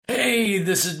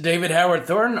this is David Howard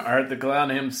Thornton, Art the Clown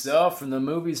himself, from the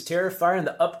movies Terrifier and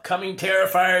the upcoming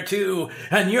Terrifier 2,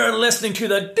 and you're listening to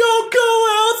the Don't Go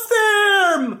Out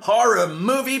There Horror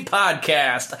Movie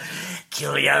Podcast.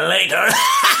 Kill you later.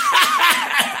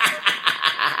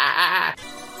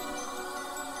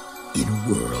 In a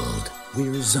world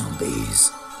where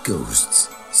zombies, ghosts,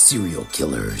 serial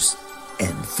killers,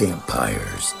 and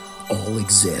vampires all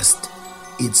exist,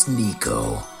 it's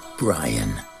Nico,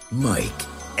 Brian, Mike,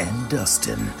 and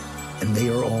Dustin, and they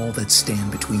are all that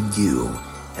stand between you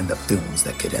and the films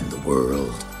that could end the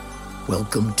world.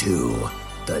 Welcome to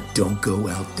the Don't Go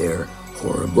Out There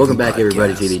Horror Movie Welcome back, Podcast.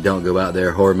 everybody, to the Don't Go Out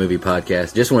There Horror Movie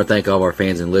Podcast. Just want to thank all of our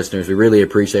fans and listeners. We really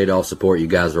appreciate all support. You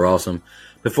guys are awesome.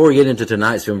 Before we get into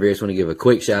tonight's film review, I just want to give a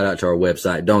quick shout out to our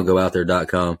website,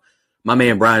 don'tgoouthere.com. My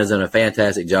man Brian has done a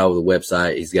fantastic job with the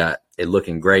website. He's got it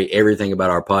looking great. Everything about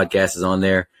our podcast is on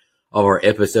there. All of our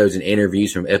episodes and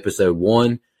interviews from episode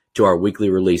 1 to our weekly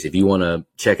release. If you want to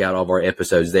check out all of our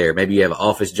episodes there, maybe you have an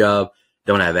office job,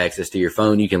 don't have access to your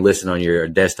phone, you can listen on your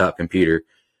desktop computer.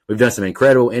 We've done some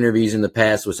incredible interviews in the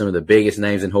past with some of the biggest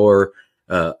names in horror,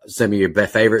 some of your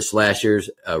favorite slashers,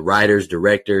 writers,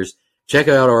 directors. Check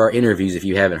out our interviews if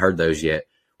you haven't heard those yet.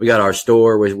 We got our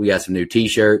store where we got some new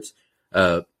t-shirts.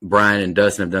 Brian and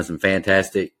Dustin have done some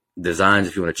fantastic designs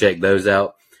if you want to check those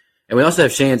out. And we also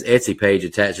have Shan's Etsy page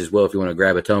attached as well if you want to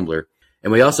grab a tumbler.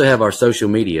 And we also have our social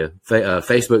media,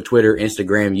 Facebook, Twitter,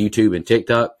 Instagram, YouTube, and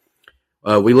TikTok.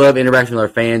 We love interacting with our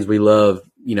fans. We love,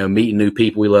 meeting new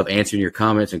people. We love answering your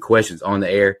comments and questions on the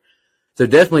air. So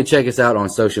definitely check us out on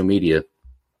social media.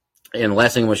 And the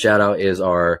last thing I want to shout out is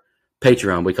our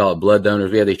Patreon. We call it Blood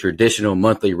Donors. We have the traditional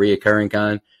monthly reoccurring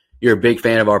kind. You're a big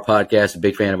fan of our podcast, a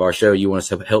big fan of our show. You want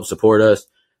to help support us.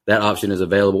 That option is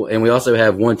available. And we also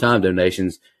have one-time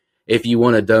donations. If you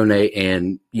want to donate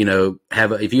and,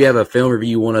 if you have a film review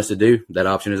you want us to do, that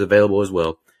option is available as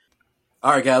well.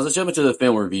 All right, guys, let's jump into the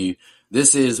film review.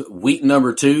 This is week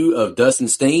number 2 of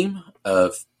Dustin's theme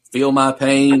of Feel My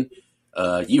Pain.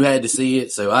 You had to see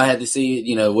it, so I had to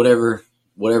see it, whatever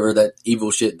that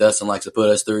evil shit Dustin likes to put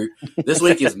us through. This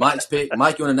week is Mike's pick.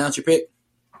 Mike, you want to announce your pick?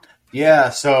 Yeah,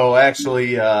 so actually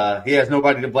he has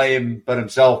nobody to blame but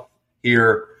himself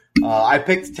here. I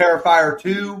picked Terrifier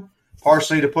 2.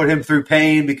 Partially to put him through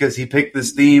pain because he picked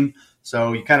this theme.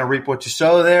 So you kind of reap what you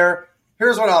sow there.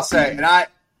 Here's what I'll say. And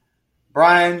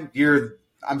Brian,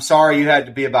 I'm sorry you had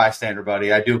to be a bystander,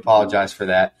 buddy. I do apologize for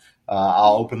that.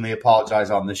 I'll openly apologize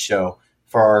on this show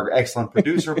for our excellent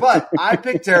producer. But I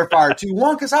picked Terrifier 2,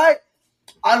 one, because I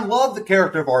love the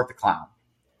character of Art the Clown.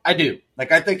 I do.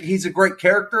 I think he's a great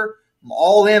character. I'm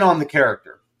all in on the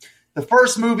character. The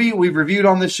first movie we reviewed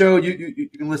on this show, you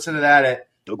can listen to that at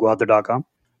don'tgoouthere.com.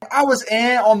 I was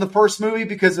on the first movie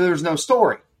because there was no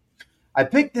story. I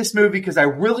picked this movie because I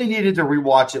really needed to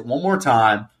rewatch it one more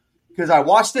time because I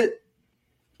watched it,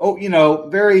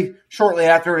 very shortly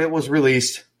after it was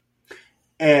released,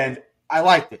 and I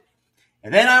liked it.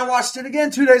 And then I watched it again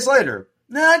 2 days later.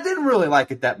 I didn't really like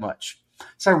it that much.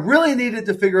 So I really needed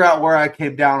to figure out where I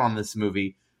came down on this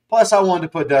movie. Plus, I wanted to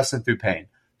put Dustin through pain.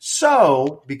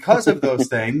 So, because of those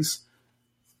things,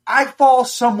 I fall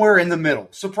somewhere in the middle.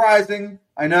 Surprising.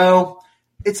 I know.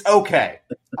 It's okay.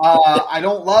 I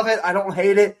don't love it. I don't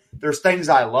hate it. There's things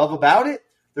I love about it.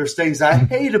 There's things I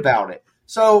hate about it.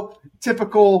 So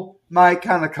typical Mike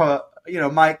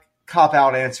Mike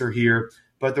cop-out answer here.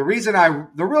 But the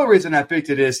real reason I picked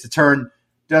it is to turn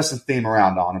Dustin's theme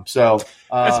around on him. So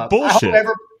that's bullshit.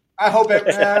 I hope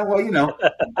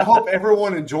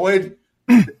everyone enjoyed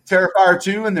Terrifier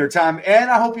 2 in their time, and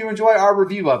I hope you enjoy our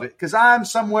review of it because I'm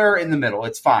somewhere in the middle.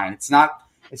 It's fine. It's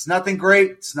nothing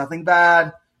great. It's nothing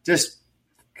bad. Just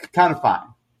kind of fine.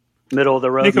 Middle of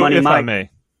the road, Nico, money, if Mike. I may.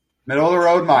 Middle of the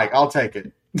road, Mike. I'll take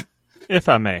it. If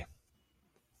I may.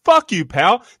 Fuck you,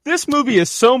 pal. This movie is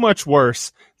so much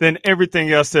worse than everything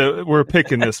else that we're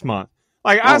picking this month.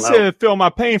 I said Feel My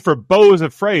Pain for Beau is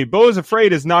Afraid. Beau is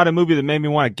Afraid is not a movie that made me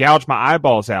want to gouge my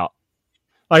eyeballs out.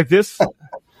 This.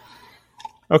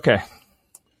 Okay.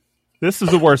 This is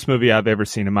the worst movie I've ever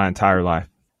seen in my entire life.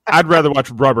 I'd rather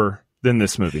watch Rubber than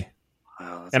this movie.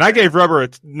 Wow, and I gave Rubber a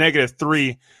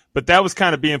 -3, but that was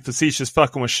kind of being facetious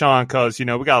fucking with Sean because, we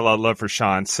got a lot of love for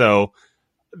Sean. So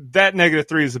that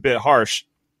 -3 is a bit harsh.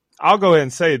 I'll go ahead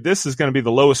and say this is going to be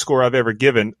the lowest score I've ever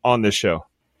given on this show.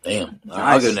 Damn. Nice.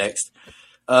 I'll go next.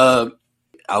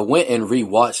 I went and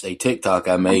rewatched a TikTok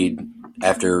I made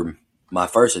after my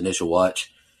first initial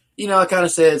watch. I kind of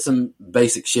said some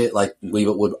basic shit like we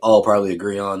would all probably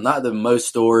agree on. Not the most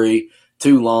story,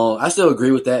 too long. I still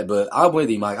agree with that, but I'm with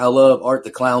you, Mike. I love Art the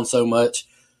Clown so much.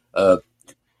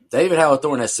 David Howard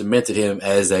Thornton has cemented him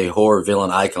as a horror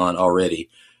villain icon already.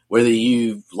 whether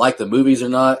you like the movies or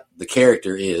not, the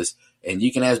character is. And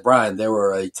you can ask Brian, there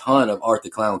were a ton of Art the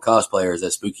Clown cosplayers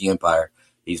at Spooky Empire.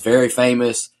 He's very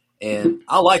famous, and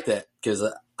I like that because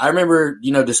I remember,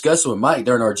 discussing with Mike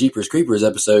during our Jeepers Creepers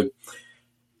episode.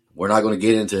 We're not going to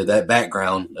get into that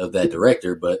background of that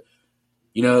director, but,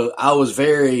 I was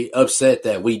very upset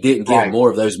that we didn't get more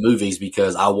of those movies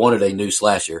because I wanted a new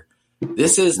slasher.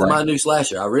 This is my new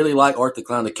slasher. I really like Art the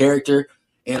Clown, the character,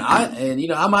 and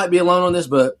I might be alone on this,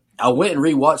 but I went and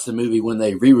rewatched the movie when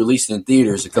they re-released it in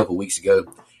theaters a couple weeks ago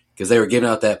because they were giving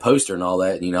out that poster and all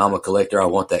that. And, I'm a collector. I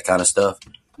want that kind of stuff.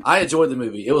 I enjoyed the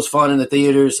movie. It was fun in the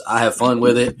theaters. I have fun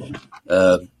with it.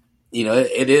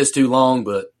 It is too long,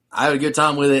 but I had a good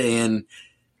time with it. And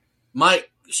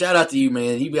Mike, shout out to you,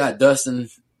 man. You got Dustin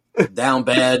down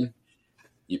bad.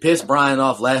 You pissed Brian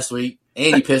off last week,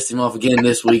 and you pissed him off again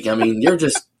this week. I mean, I'm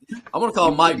going to call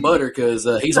him Mike Butter because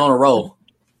he's on a roll.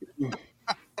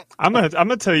 I'm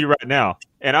gonna tell you right now,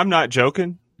 and I'm not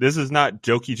joking. This is not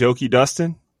jokey,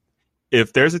 Dustin.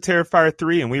 If there's a Terrifier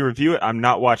 3 and we review it, I'm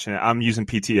not watching it. I'm using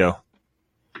PTO.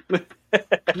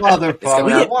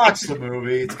 Motherfucker, watch the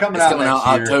movie. It's coming out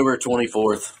October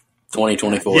 24th,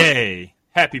 2024. Yay.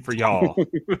 Happy for y'all.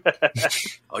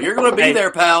 Oh, you're going to be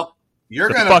there, pal. You're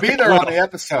going to be there on the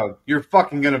episode. You're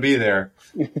fucking going to be there.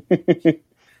 You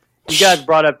guys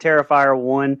brought up Terrifier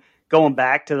 1. Going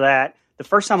back to that, the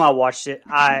first time I watched it,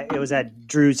 it was at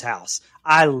Drew's house.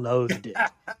 I loathed it.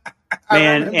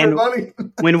 Man, and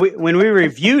when we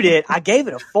reviewed it, I gave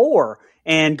it a 4.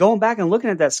 And going back and looking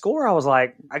at that score, I was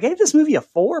like, I gave this movie a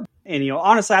 4. And,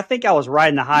 honestly, I think I was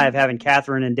riding the high of having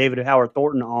Catherine and David Howard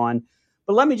Thornton on.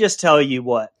 But let me just tell you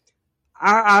what.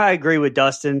 I agree with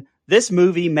Dustin. This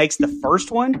movie makes the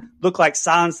first one look like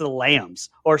Silence of the Lambs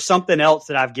or something else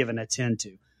that I've given a 10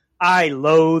 to. I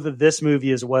loathe this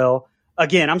movie as well.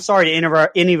 Again, I'm sorry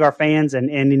to any of our fans and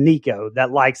Nico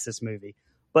that likes this movie.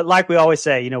 But like we always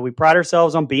say, we pride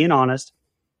ourselves on being honest.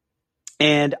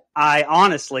 And I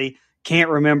honestly can't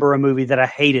remember a movie that I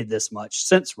hated this much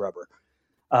since Rubber.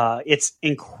 It's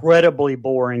incredibly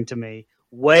boring to me.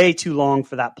 Way too long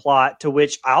for that plot, to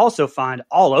which I also find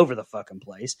all over the fucking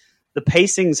place. The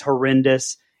pacing's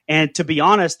horrendous. And to be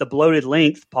honest, the bloated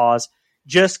length,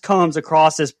 just comes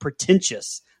across as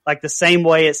pretentious. Like the same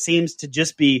way it seems to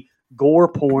just be gore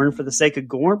porn for the sake of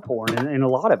gore porn in a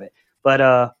lot of it. But,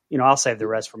 I'll save the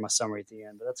rest for my summary at the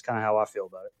end. But that's kind of how I feel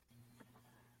about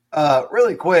it.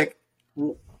 Really quick,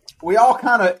 we all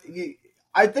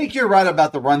I think you're right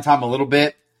about the runtime a little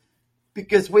bit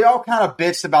because we all kind of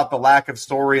bitched about the lack of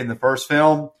story in the first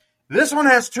film. This one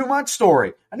has too much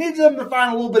story. I need them to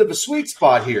find a little bit of a sweet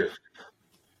spot here.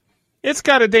 It's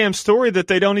got a damn story that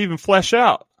they don't even flesh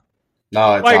out.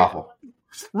 No, it's awful.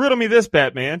 Riddle me this,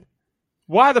 Batman.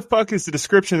 Why the fuck is the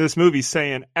description of this movie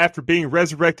saying after being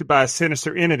resurrected by a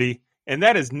sinister entity, and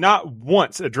that is not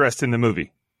once addressed in the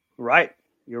movie? Right.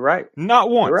 You're right. Not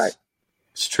once. You're right.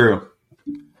 It's true.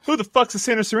 Who the fuck's a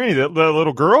sinister entity? The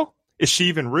little girl? Is she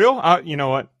even real? You know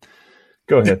what?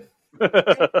 Go ahead.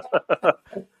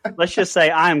 Let's just say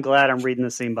I am glad I'm reading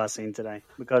the scene by scene today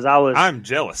because I'm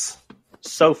jealous.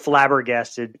 So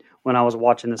flabbergasted when I was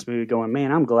watching this movie going,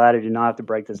 man, I'm glad I did not have to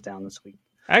break this down this week.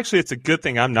 Actually, it's a good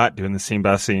thing I'm not doing the scene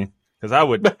by scene because I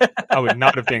would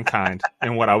not have been kind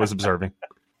in what I was observing.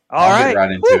 All right. Get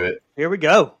right into it. Here we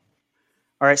go.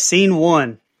 All right. Scene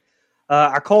 1.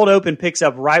 Our cold open picks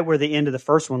up right where the end of the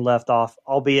first one left off,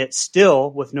 albeit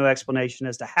still with no explanation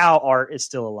as to how Art is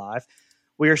still alive.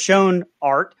 We are shown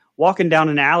Art walking down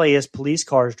an alley as police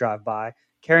cars drive by,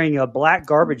 carrying a black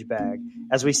garbage bag,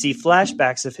 as we see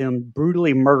flashbacks of him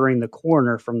brutally murdering the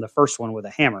coroner from the first one with a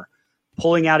hammer,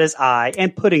 pulling out his eye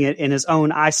and putting it in his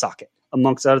own eye socket,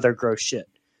 amongst other gross shit.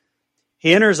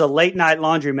 He enters a late-night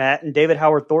laundromat, and David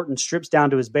Howard Thornton strips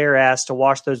down to his bare ass to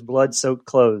wash those blood-soaked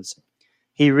clothes.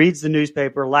 He reads the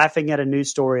newspaper, laughing at a news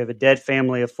story of a dead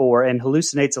family of 4, and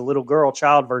hallucinates a little girl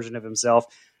child version of himself,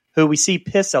 who we see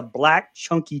piss a black,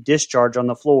 chunky discharge on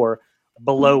the floor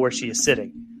below where she is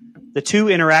sitting. The two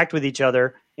interact with each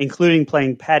other, including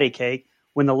playing patty cake,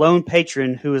 when the lone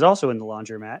patron, who is also in the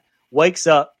laundromat, wakes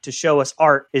up to show us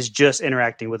Art is just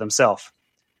interacting with himself.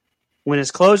 When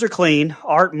his clothes are clean,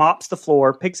 Art mops the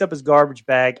floor, picks up his garbage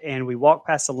bag, and we walk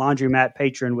past the laundromat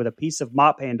patron with a piece of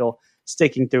mop handle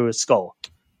sticking through his skull.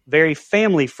 Very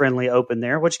family-friendly open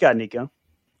there. What you got, Nico?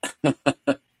 This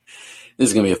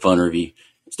is going to be a fun review.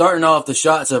 Starting off, the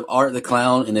shots of Art the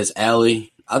Clown in this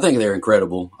alley, I think they're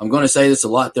incredible. I'm going to say this a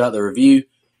lot throughout the review.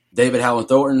 David Howard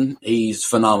Thornton, he's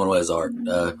phenomenal as Art.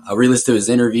 I re-listened to his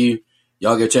interview.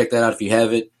 Y'all go check that out if you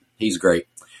haven't. He's great.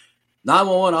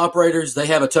 911 operators, they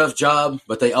have a tough job,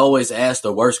 but they always ask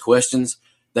the worst questions.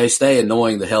 They stay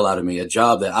annoying the hell out of me, a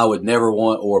job that I would never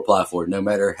want or apply for, no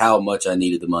matter how much I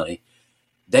needed the money.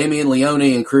 Damian Leone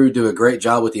and crew do a great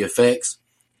job with the effects.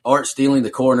 Art stealing the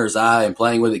coroner's eye and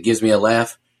playing with it gives me a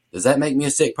laugh. Does that make me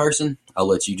a sick person? I'll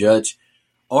let you judge.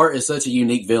 Art is such a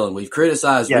unique villain. We've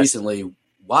criticized recently,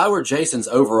 why were Jason's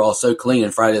overalls so clean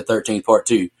in Friday the 13th Part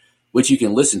 2, which you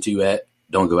can listen to at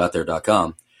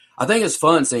don'tgoooutthere.com. I think it's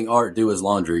fun seeing Art do his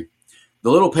laundry. The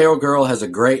little pale girl has a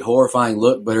great, horrifying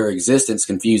look, but her existence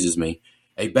confuses me.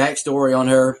 A backstory on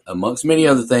her, amongst many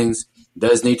other things,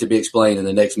 does need to be explained in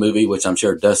the next movie, which I'm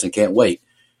sure Dustin can't wait.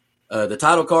 The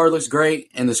title card looks great,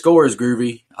 and the score is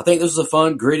groovy. I think this is a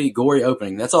fun, gritty, gory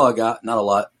opening. That's all I got. Not a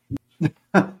lot.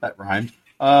 That rhymed.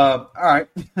 All right.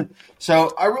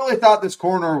 So I really thought this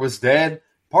coroner was dead,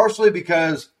 partially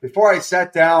because before I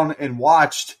sat down and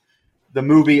watched the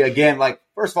movie again, like,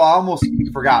 first of all, I almost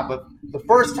forgot, but the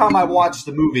first time I watched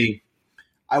the movie,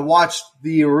 I watched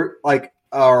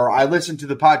I listened to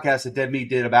the podcast that Dead Meat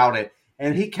did about it,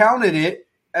 and he counted it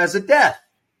as a death.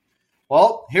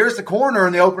 Well, here's the coroner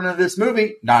in the opening of this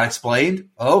movie. Not explained.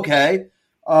 Okay.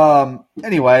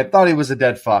 Anyway, I thought he was a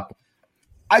dead fuck.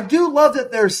 I do love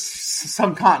that there's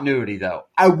some continuity, though.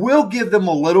 I will give them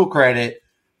a little credit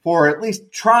for at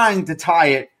least trying to tie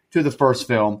it to the first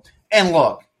film. And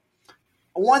look,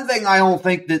 one thing I don't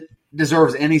think that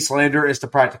deserves any slander is the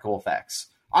practical effects.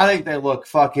 I think they look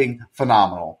fucking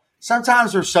phenomenal.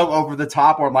 Sometimes they're so over the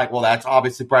top where I'm like, well, that's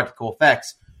obviously practical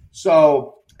effects.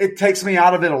 So it takes me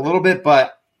out of it a little bit,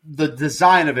 but the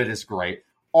design of it is great.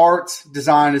 Art's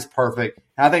design is perfect.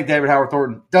 And I think David Howard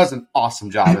Thornton does an awesome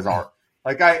job as Art.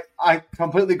 Like, I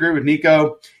completely agree with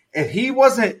Nico. If he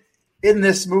wasn't in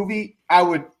this movie,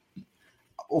 well,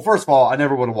 first of all, I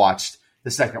never would have watched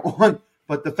the second one.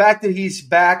 But the fact that he's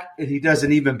back and he does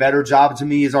an even better job to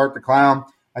me as Art the Clown,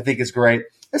 I think is great.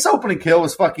 This opening kill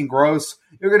is fucking gross.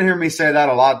 You're going to hear me say that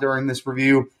a lot during this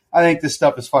review. I think this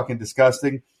stuff is fucking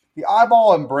disgusting. The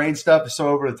eyeball and brain stuff is so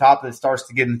over the top that it starts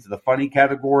to get into the funny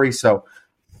category. So,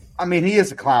 I mean, he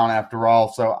is a clown after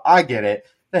all, so I get it.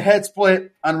 The head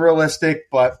split, unrealistic,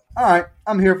 but all right,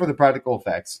 I'm here for the practical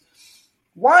effects.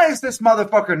 Why is this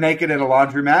motherfucker naked in a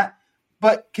laundromat?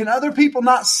 But can other people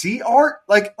not see Art?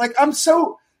 Like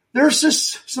there's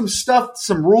just some stuff,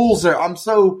 some rules that I'm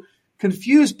so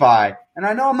confused by. And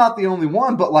I know I'm not the only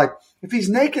one, but like, if he's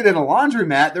naked in a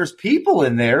laundromat, there's people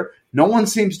in there. No one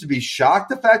seems to be shocked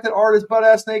the fact that Art is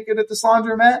butt-ass naked at this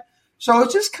laundromat. So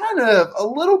it's just kind of a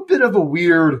little bit of a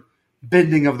weird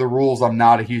bending of the rules. I'm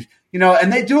not a huge,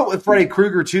 and they do it with Freddy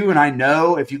Krueger too. And I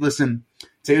know if you listen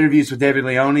to interviews with David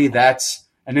Leone, that's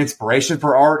an inspiration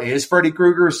for Art is Freddy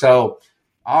Krueger. So,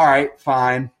 all right,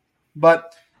 fine.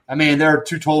 But I mean, there are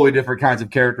two totally different kinds of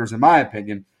characters in my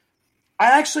opinion.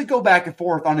 I actually go back and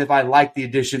forth on if I like the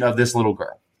addition of this little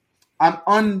girl. I'm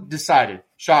undecided.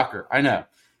 Shocker, I know.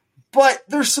 But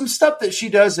there's some stuff that she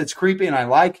does that's creepy and I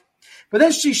like. But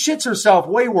then she shits herself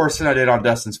way worse than I did on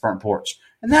Dustin's front porch.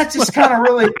 And that just kind of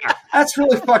really, that's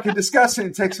really fucking disgusting.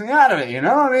 It takes me out of it,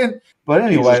 I mean? But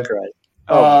anyway,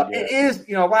 it is,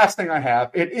 last thing I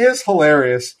have, it is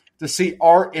hilarious to see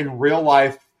Art in real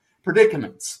life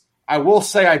predicaments. I will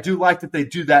say I do like that they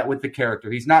do that with the character.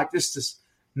 He's not just this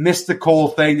mystical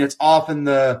thing that's off in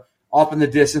the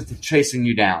distance chasing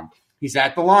you down. He's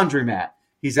at the laundromat.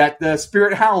 He's at the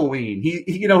Spirit Halloween.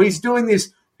 He's doing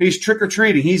these. He's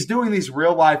trick-or-treating. He's doing these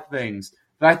real-life things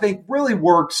that I think really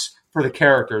works for the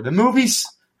character. The movies,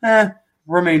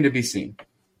 remain to be seen.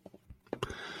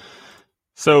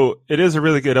 So it is a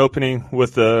really good opening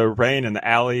with the rain and the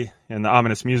alley and the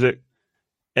ominous music.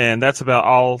 And that's about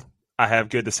all I have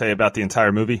good to say about the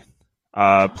entire movie.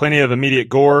 Plenty of immediate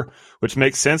gore, which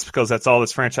makes sense because that's all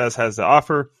this franchise has to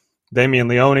offer. Damian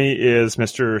Leone is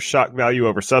Mr. Shock Value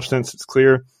over Substance. It's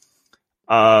clear.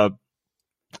 Art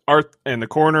and the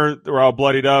coroner, they're all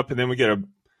bloodied up, and then we get a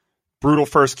brutal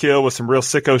first kill with some real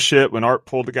sicko shit when Art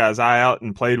pulled the guy's eye out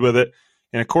and played with it.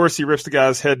 And, of course, he rips the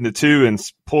guy's head into two and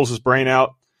pulls his brain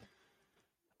out.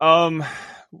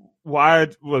 Why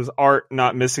was Art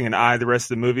not missing an eye the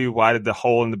rest of the movie? Why did the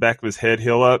hole in the back of his head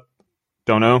heal up?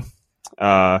 Don't know.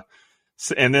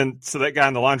 So that guy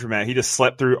in the laundromat, he just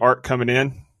slept through Art coming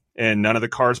in, and none of the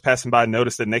cars passing by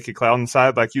noticed the naked clown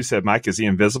inside. Like you said, Mike, is he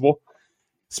invisible?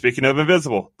 Speaking of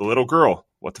invisible, the little girl,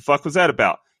 what the fuck was that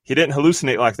about? He didn't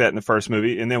hallucinate like that in the first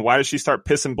movie. And then why did she start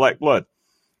pissing black blood?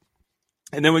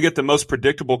 And then we get the most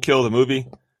predictable kill of the movie.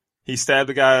 He stabbed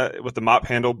the guy with the mop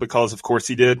handle because, of course,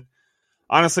 he did.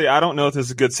 Honestly, I don't know if this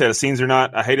is a good set of scenes or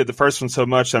not. I hated the first one so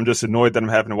much, I'm just annoyed that I'm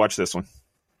having to watch this one.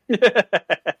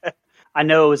 I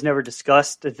know it was never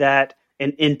discussed that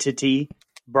an entity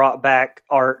brought back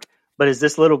Art, But is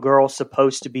this little girl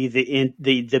supposed to be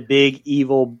the big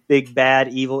evil, big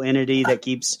bad evil entity that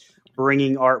keeps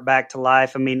bringing Art back to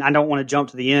life? I mean, I don't want to jump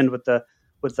to the end with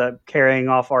the carrying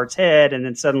off Art's head and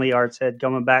then suddenly Art's head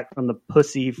coming back from the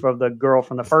pussy from the girl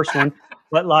from the first one.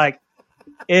 But like,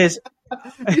 you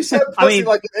said pussy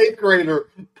like an 8th grader.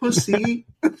 Pussy.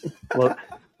 Look,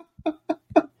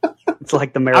 it's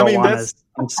like the marijuana.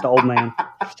 I'm just old man.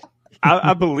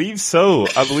 I believe so.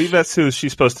 I believe that's who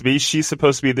she's supposed to be. She's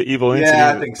supposed to be the evil entity.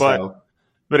 Yeah, I think so.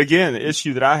 But again, the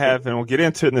issue that I have, and we'll get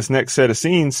into it in this next set of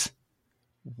scenes.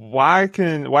 Why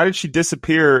did she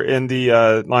disappear in the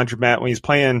laundromat when he's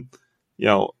playing,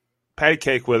 patty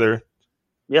cake with her?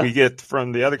 Yeah. We get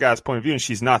from the other guy's point of view, and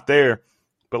she's not there.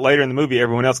 But later in the movie,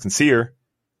 everyone else can see her.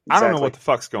 Exactly. I don't know what the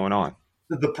fuck's going on.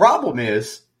 The problem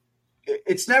is,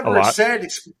 it's never said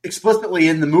explicitly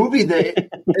in the movie that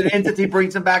an entity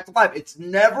brings him back to life. It's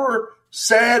never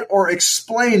said or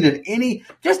explained in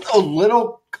just a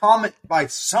little comment by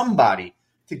somebody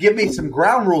to give me some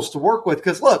ground rules to work with.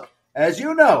 Because look, as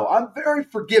you know, I'm very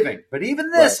forgiving, but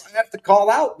even this I have to call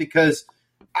out because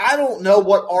I don't know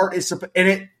what Art is,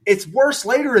 and it's worse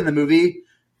later in the movie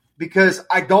because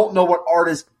I don't know what Art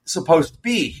is supposed to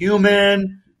be.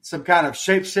 Human, some kind of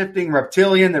shape-shifting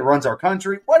reptilian that runs our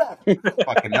country, whatever. I don't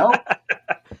fucking know.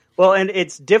 Well, and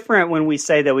it's different when we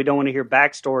say that we don't want to hear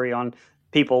backstory on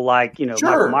people like,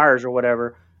 Michael Myers or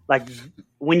whatever. Like,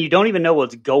 when you don't even know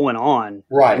what's going on,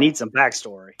 you need some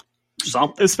backstory.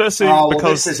 Something. Especially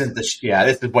because this isn't this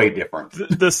is way different.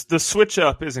 The switch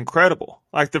up is incredible.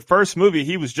 Like the first movie,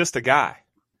 he was just a guy.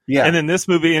 Yeah. And then this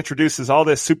movie introduces all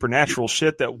this supernatural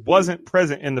shit that wasn't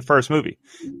present in the first movie.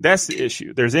 That's the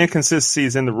issue. There's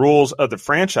inconsistencies in the rules of the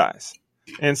franchise.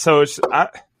 And so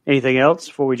anything else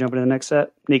before we jump into the next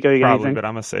set? Nico, you got anything? But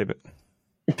I'm going to save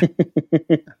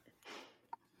it.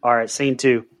 All right, scene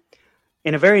 2.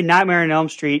 In a very Nightmare on Elm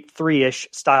Street 3-ish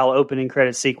style opening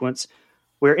credit sequence,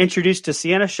 we're introduced to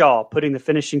Sienna Shaw putting the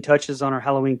finishing touches on her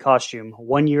Halloween costume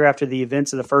 1 year after the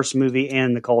events of the first movie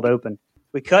and the cold open.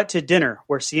 We cut to dinner,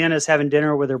 where Sienna is having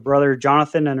dinner with her brother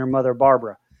Jonathan and her mother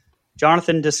Barbara.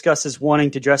 Jonathan discusses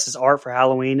wanting to dress as Art for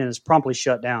Halloween and is promptly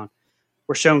shut down.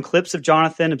 We're shown clips of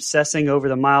Jonathan obsessing over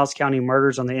the Miles County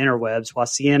murders on the interwebs, while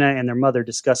Sienna and their mother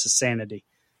discuss his sanity.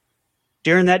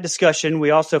 During that discussion,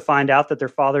 we also find out that their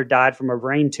father died from a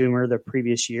brain tumor the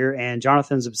previous year, and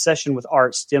Jonathan's obsession with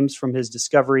Art stems from his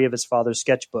discovery of his father's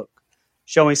sketchbook,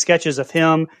 showing sketches of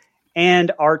him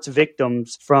and Art's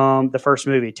victims from the first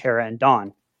movie, Tara and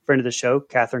Dawn. Friend of the show,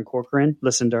 Catherine Corcoran,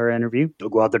 listened to her interview,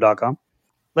 DoGoOutThere.com.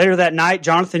 Later that night,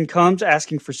 Jonathan comes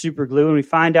asking for super glue, and we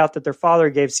find out that their father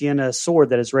gave Sienna a sword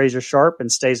that is razor sharp and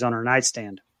stays on her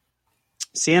nightstand.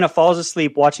 Sienna falls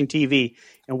asleep watching TV,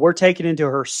 and we're taken into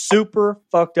her super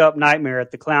fucked up nightmare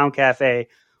at the Clown Cafe,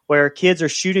 where kids are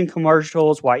shooting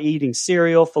commercials while eating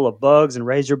cereal full of bugs and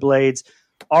razor blades.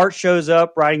 Art shows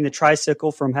up riding the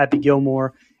tricycle from Happy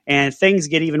Gilmore, and things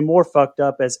get even more fucked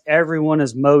up as everyone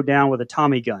is mowed down with a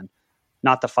Tommy gun.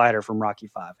 Not the fighter from Rocky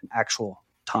V, an actual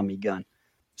Tommy gun.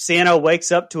 Sienna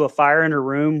wakes up to a fire in her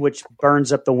room, which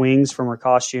burns up the wings from her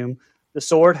costume. The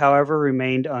sword, however,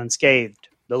 remained unscathed.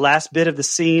 The last bit of the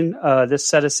scene, this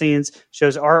set of scenes,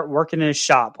 shows Art working in his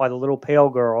shop while the little pale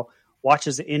girl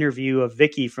watches the interview of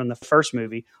Vicky from the first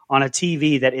movie on a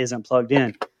TV that isn't plugged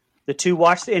in. The two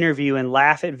watch the interview and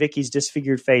laugh at Vicky's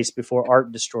disfigured face before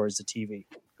Art destroys the TV.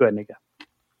 Go ahead, Nico.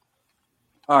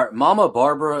 All right, Mama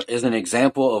Barbara is an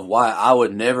example of why I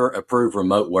would never approve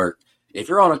remote work. If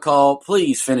you're on a call,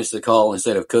 please finish the call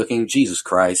instead of cooking. Jesus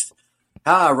Christ.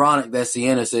 How ironic that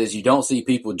Sienna says you don't see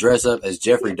people dress up as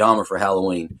Jeffrey Dahmer for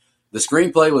Halloween. The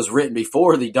screenplay was written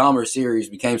before the Dahmer series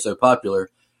became so popular,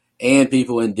 and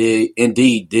people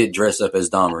indeed did dress up as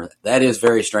Dahmer. That is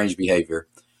very strange behavior.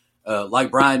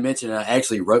 Like Brian mentioned, I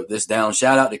actually wrote this down.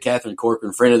 Shout out to Catherine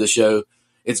Corcoran, friend of the show.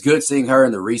 It's good seeing her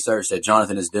in the research that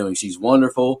Jonathan is doing. She's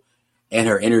wonderful, and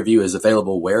her interview is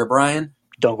available where, Brian?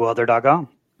 DoGoOutThere.com.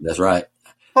 That's right.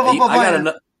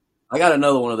 I got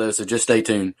another one of those, so just stay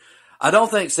tuned. I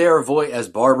don't think Sarah Voigt as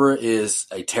Barbara is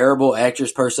a terrible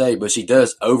actress per se, but she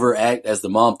does overact as the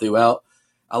mom throughout.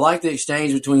 I like the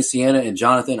exchange between Sienna and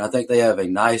Jonathan. I think they have a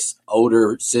nice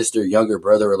older sister, younger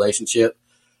brother relationship.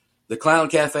 The Clown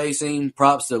Cafe scene,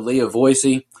 props to Leah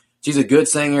Voicey. She's a good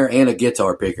singer and a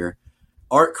guitar picker.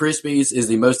 Art Krispies is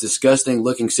the most disgusting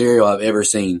looking cereal I've ever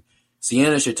seen.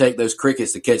 Sienna should take those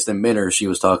crickets to catch them minnows she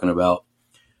was talking about.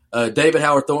 David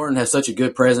Howard Thornton has such a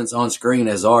good presence on screen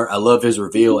as Art. I love his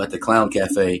reveal at the Clown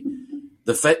Cafe.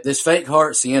 This fake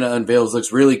heart Sienna unveils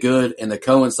looks really good, and the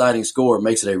coinciding score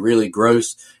makes it a really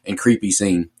gross and creepy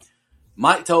scene.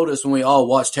 Mike told us when we all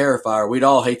watched Terrifier, we'd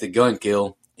all hate the gun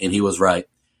kill, and he was right.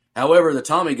 However, the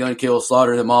Tommy gun kill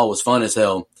slaughtering them all was fun as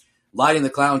hell. Lighting the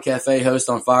Clown Cafe host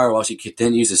on fire while she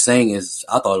continues to sing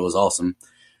I thought it was awesome.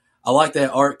 I like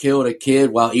that Art killed a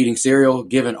kid while eating cereal,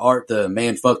 giving Art the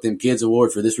Man Fuck Them Kids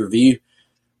award for this review.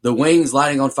 The wings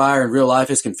lighting on fire in real life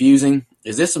is confusing.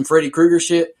 Is this some Freddy Krueger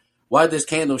shit? Why did this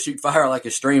candle shoot fire like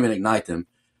a stream and ignite them?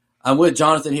 I'm with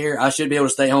Jonathan here. I should be able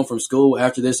to stay home from school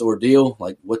after this ordeal.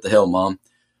 Like, what the hell, Mom?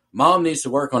 Mom needs to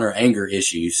work on her anger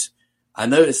issues. I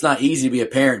know it's not easy to be a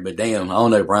parent, but damn, I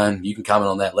don't know, Brian. You can comment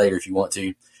on that later if you want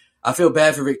to. I feel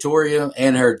bad for Victoria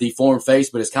and her deformed face,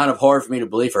 but it's kind of hard for me to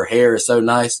believe her hair is so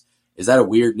nice. Is that a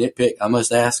weird nitpick, I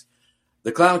must ask?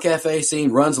 The Clown Cafe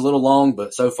scene runs a little long,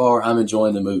 but so far I'm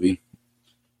enjoying the movie.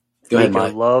 Go ahead,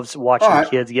 Mike. Loves watching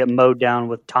kids get mowed down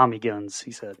with Tommy guns,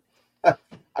 he said.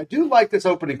 I do like this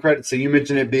opening credit scene. You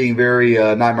mentioned it being very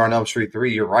Nightmare on Elm Street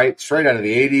 3. You're right. Straight out of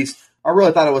the 80s. I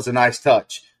really thought it was a nice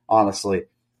touch, honestly.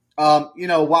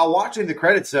 While watching the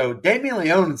credits, though, Damien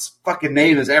Leone's fucking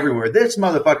name is everywhere. This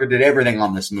motherfucker did everything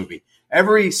on this movie.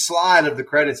 Every slide of the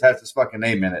credits has his fucking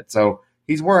name in it. So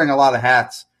he's wearing a lot of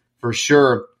hats for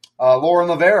sure. Lauren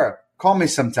Lavera, call me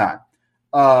sometime.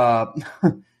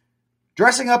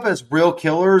 Dressing up as real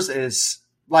killers is,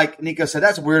 like Nico said,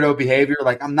 that's weirdo behavior.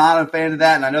 Like, I'm not a fan of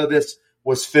that. And I know this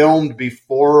was filmed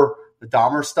before the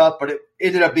Dahmer stuff, but it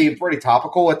ended up being pretty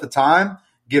topical at the time,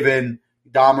 given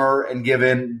Dahmer and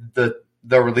given the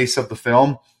release of the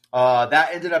film. That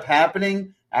ended up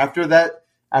happening after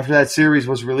that series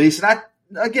was released. And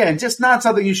again, just not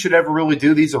something you should ever really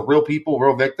do. These are real people,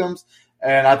 real victims.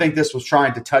 And I think this was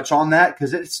trying to touch on that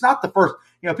because it's not the first.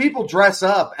 People dress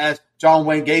up as John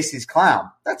Wayne Gacy's clown.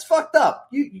 That's fucked up.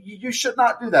 You should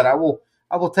not do that. I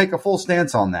will take a full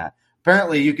stance on that.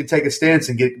 Apparently, you can take a stance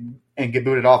and get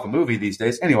booted off a movie these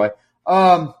days. Anyway,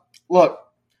 look,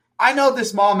 I know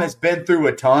this mom has been through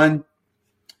a ton,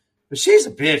 but she's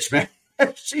a bitch, man.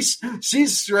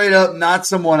 she's straight up not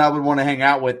someone I would want to hang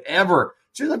out with ever.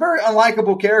 She's a very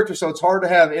unlikable character, so it's hard to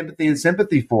have empathy and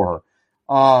sympathy for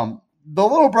her. The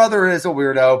little brother is a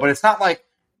weirdo, but it's not like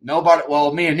nobody,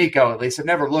 well, me and Nico at least, have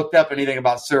never looked up anything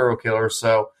about serial killers,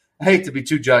 so I hate to be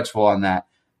too judgeful on that.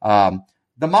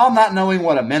 The mom not knowing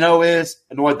what a minnow is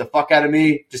annoyed the fuck out of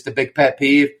me. Just a big pet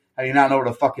peeve. How do you not know what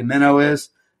a fucking minnow is?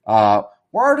 We're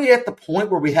already at the point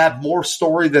where we have more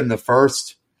story than the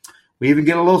first. We even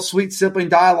get a little sweet sibling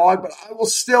dialogue, but I will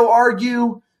still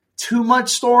argue too much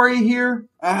story here.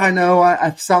 I know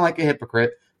I sound like a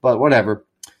hypocrite, but whatever.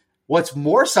 What's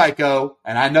more psycho,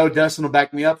 and I know Dustin will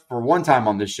back me up for one time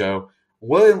on this show,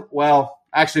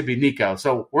 actually be Nico.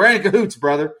 So we're in cahoots,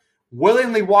 brother.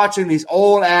 Willingly watching these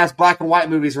old-ass black and white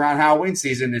movies around Halloween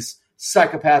season is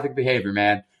psychopathic behavior,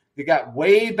 man. You got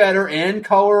way better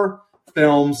in-color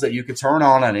films that you could turn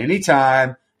on at any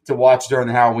time to watch during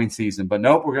the Halloween season. But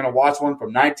nope, we're going to watch one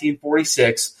from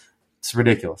 1946. It's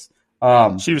ridiculous.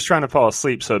 She was trying to fall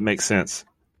asleep, so it makes sense.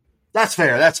 That's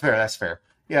fair.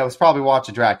 Yeah, I was probably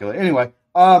watching Dracula. Anyway,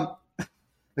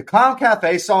 the Clown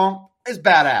Cafe song is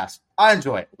badass. I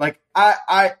enjoy it. Like,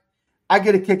 I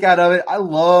get a kick out of it. I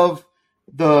love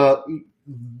the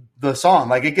song.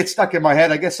 Like, it gets stuck in my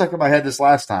head. I get stuck in my head this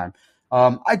last time.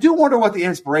 I do wonder what the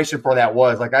inspiration for that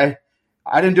was. Like, I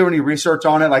didn't do any research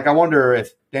on it. Like, I wonder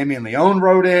if Damien Leone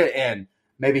wrote it and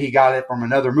maybe he got it from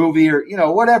another movie or,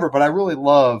 whatever. But I really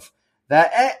love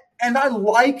that. And I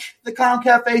like the Clown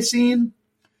Cafe scene.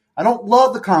 I don't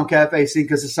love the Clown Cafe scene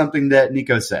because it's something that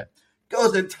Nico said. It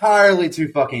goes entirely too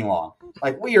fucking long.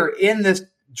 Like, we are in this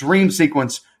dream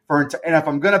sequence and if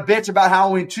I'm going to bitch about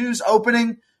Halloween 2's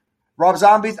opening, Rob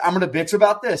Zombies, I'm going to bitch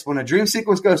about this. When a dream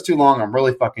sequence goes too long, I'm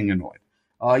really fucking annoyed.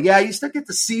 You still get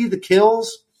to see the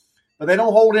kills, but they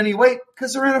don't hold any weight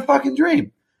because they're in a fucking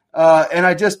dream. And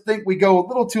I just think we go a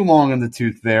little too long in the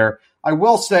tooth there. I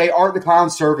will say Art the Clown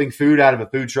serving food out of a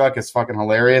food truck is fucking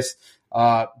hilarious.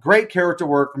 Great character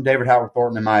work from David Howard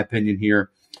Thornton, in my opinion, here.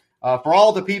 For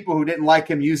all the people who didn't like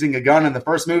him using a gun in the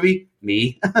first movie,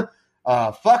 me,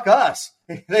 fuck us.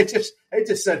 They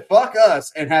just said fuck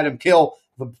us and had him kill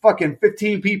the fucking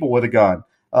 15 people with a gun,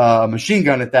 a machine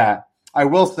gun at that. I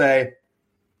will say,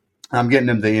 I'm getting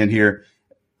him to the end here.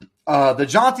 The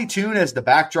jaunty tune as the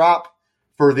backdrop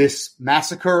for this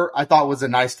massacre, I thought was a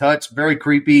nice touch. Very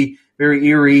creepy, very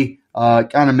eerie.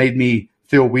 Kind of made me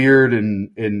feel weird,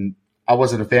 and I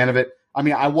wasn't a fan of it. I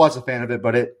mean, I was a fan of it,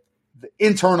 but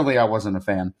internally I wasn't a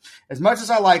fan. As much as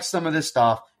I like some of this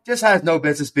stuff, just has no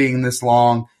business being this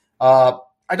long.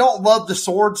 I don't love the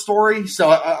sword story, so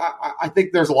I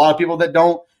think there's a lot of people that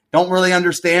don't really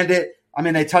understand it. I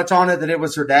mean, they touch on it that it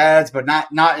was her dad's, but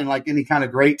not in like any kind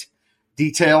of great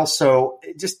detail. So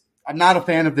I'm not a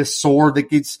fan of this sword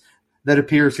that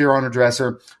appears here on her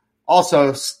dresser.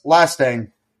 Also, last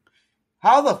thing,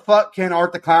 how the fuck can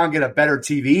Art the Clown get a better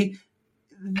TV?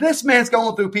 This man's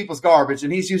going through people's garbage,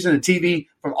 and he's using a TV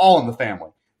from All in the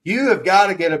Family. You have got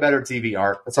to get a better TV,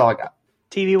 Art. That's all I got.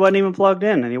 TV wasn't even plugged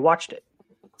in, and he watched it.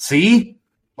 See?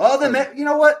 Well, then, you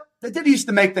know what? They did used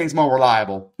to make things more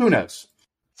reliable. Who knows?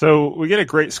 So we get a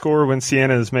great score when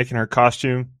Sienna is making her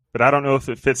costume, but I don't know if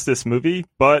it fits this movie,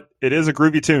 but it is a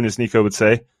groovy tune, as Nico would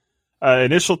say.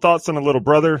 Initial thoughts on a little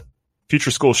brother,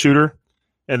 future school shooter,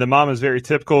 and the mom is very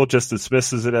typical, just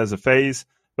dismisses it as a phase.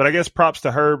 But I guess props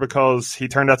to her because he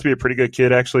turned out to be a pretty good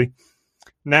kid, actually.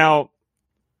 Now,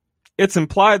 it's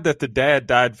implied that the dad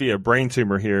died via brain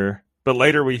tumor here, but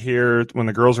later we hear when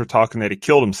the girls are talking that he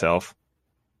killed himself.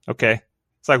 Okay.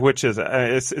 It's like, which is,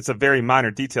 it's a very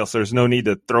minor detail, so there's no need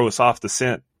to throw us off the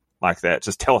scent like that.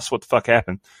 Just tell us what the fuck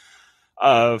happened.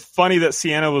 Funny that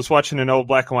Sienna was watching an old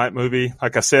black and white movie.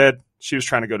 Like I said, she was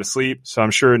trying to go to sleep, so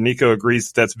I'm sure Nico agrees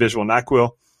that that's visual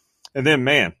NyQuil. And then,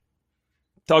 man,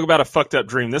 talk about a fucked up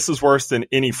dream. This is worse than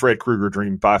any Fred Krueger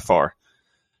dream by far.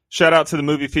 Shout out to the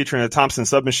movie featuring a Thompson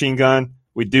submachine gun.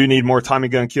 We do need more Tommy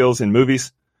gun kills in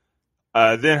movies.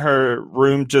 Then her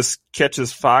room just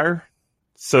catches fire.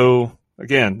 So,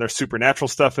 again, there's supernatural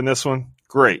stuff in this one.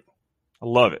 Great. I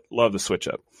love it. Love the switch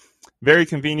up. Very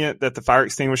convenient that the fire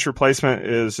extinguisher placement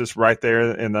is just right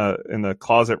there in the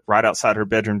closet right outside her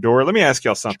bedroom door. Let me ask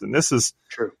y'all something. This is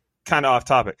true. Kind of off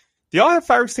topic. Do y'all have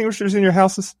fire extinguishers in your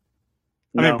houses?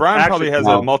 I mean, Brian probably has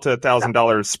a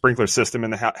multi-$1,000 sprinkler system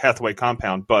in the Hathaway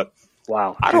compound, but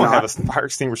wow, I don't have a fire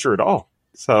extinguisher at all.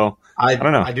 So I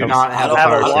don't know. I do not have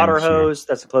a water hose.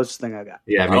 That's the closest thing I got.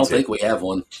 Yeah, I don't think we have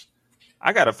one.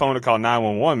 I got a phone to call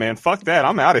 911, man. Fuck that.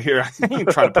 I'm out of here. I ain't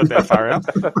trying to put that fire out.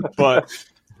 But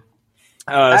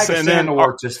bag of sand will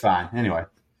work just fine. Anyway,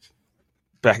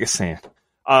 bag of sand.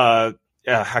 Yeah,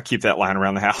 I keep that lying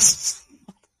around the house.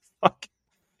 Fuck.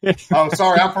 Oh,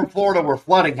 sorry. I'm from Florida where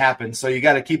flooding happens, so you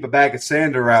got to keep a bag of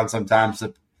sand around sometimes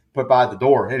to put by the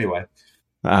door. Anyway.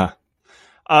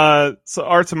 So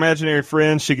Art's imaginary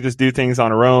friend, she could just do things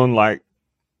on her own, like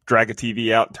drag a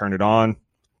TV out, turn it on.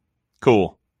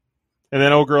 Cool. And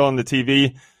then old girl on the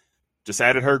TV just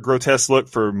added her grotesque look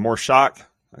for more shock.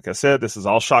 Like I said, this is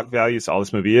all shock value. It's all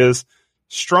this movie is.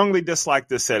 Strongly dislike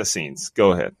this set of scenes.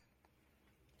 Go ahead.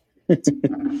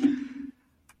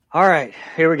 All right,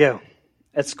 here we go.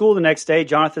 At school the next day,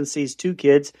 Jonathan sees two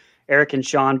kids, Eric and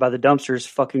Sean, by the dumpsters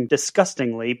fucking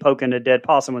disgustingly poking a dead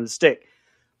possum with a stick.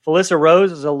 Felissa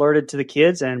Rose is alerted to the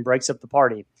kids and breaks up the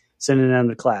party, sending them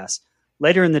to class.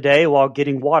 Later in the day, while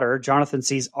getting water, Jonathan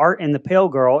sees Art and the pale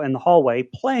girl in the hallway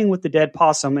playing with the dead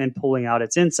possum and pulling out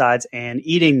its insides and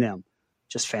eating them.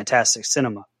 Just fantastic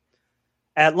cinema.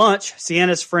 At lunch,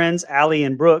 Sienna's friends, Allie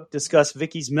and Brooke, discuss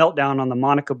Vicky's meltdown on the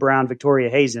Monica Brown-Victoria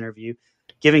Hayes interview,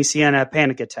 giving Sienna a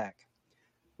panic attack.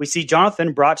 We see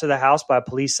Jonathan brought to the house by a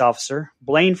police officer,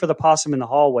 blamed for the possum in the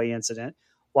hallway incident,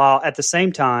 while at the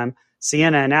same time,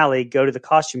 Sienna and Allie go to the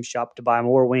costume shop to buy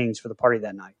more wings for the party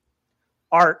that night.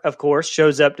 Art, of course,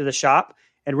 shows up to the shop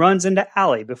and runs into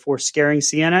Allie before scaring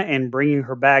Sienna and bringing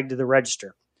her bag to the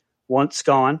register. Once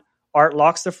gone, Art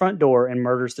locks the front door and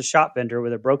murders the shop vendor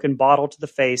with a broken bottle to the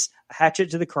face, a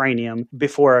hatchet to the cranium,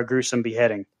 before a gruesome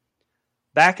beheading.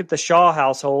 Back at the Shaw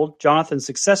household, Jonathan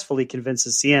successfully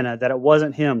convinces Sienna that it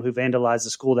wasn't him who vandalized the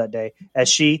school that day, as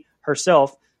she,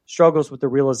 herself, struggles with the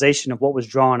realization of what was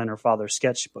drawn in her father's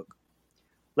sketchbook.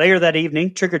 Later that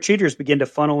evening, trick-or-treaters begin to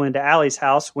funnel into Allie's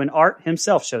house when Art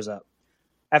himself shows up.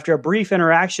 After a brief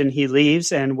interaction, he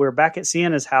leaves, and we're back at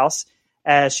Sienna's house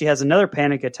as she has another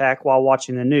panic attack while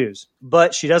watching the news.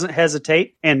 But she doesn't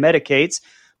hesitate and medicates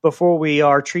before we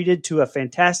are treated to a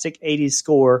fantastic 80s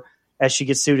score as she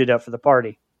gets suited up for the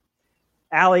party.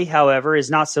 Allie, however, is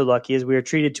not so lucky as we are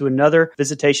treated to another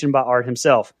visitation by Art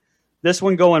himself. This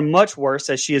one going much worse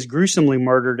as she is gruesomely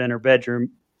murdered in her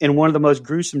bedroom in one of the most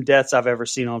gruesome deaths I've ever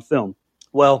seen on film.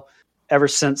 Well, ever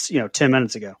since, 10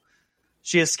 minutes ago.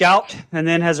 She is scalped and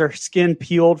then has her skin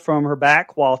peeled from her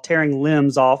back while tearing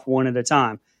limbs off one at a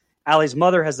time. Allie's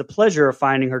mother has the pleasure of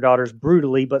finding her daughter's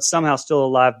brutally but somehow still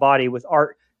alive body with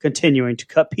Art continuing to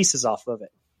cut pieces off of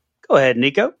it. Go ahead,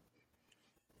 Nico.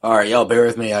 All right, y'all bear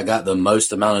with me. I got the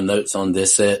most amount of notes on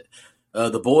this set.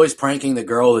 The boys pranking the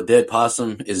girl with dead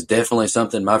possum is definitely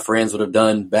something my friends would have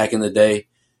done back in the day.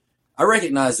 I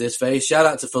recognize this face. Shout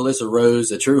out to Felissa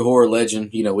Rose, a true horror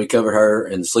legend. We covered her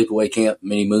in the Sleepaway Camp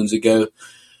many moons ago.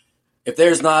 If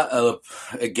there's not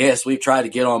a guest we've tried to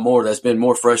get on more that's been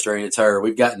more frustrating, it's her.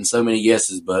 We've gotten so many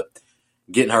guesses, but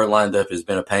getting her lined up has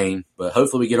been a pain. But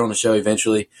hopefully we get on the show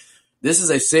eventually. This is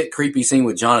a sick, creepy scene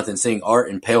with Jonathan seeing Art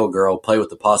and Pale Girl play with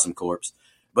the possum corpse.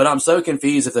 But I'm so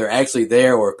confused if they're actually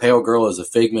there or if Pale Girl is a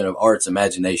figment of Art's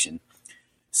imagination.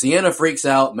 Sienna freaks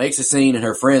out, makes a scene, and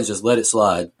her friends just let it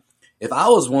slide. If I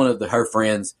was one of her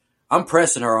friends, I'm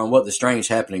pressing her on what the strange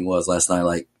happening was last night.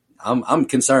 Like, I'm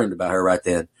concerned about her right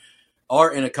then.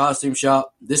 Art in a costume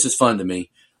shop, this is fun to me.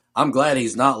 I'm glad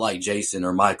he's not like Jason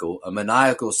or Michael, a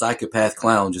maniacal psychopath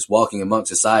clown just walking amongst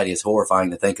society is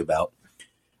horrifying to think about.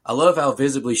 I love how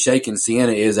visibly shaken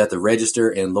Sienna is at the register,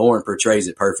 and Lauren portrays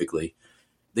it perfectly.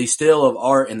 The still of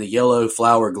Art in the yellow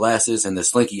flower glasses and the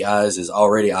slinky eyes is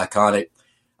already iconic.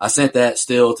 I sent that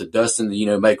still to Dustin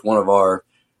to, make one of our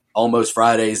Almost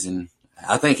Fridays, and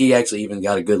I think he actually even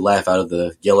got a good laugh out of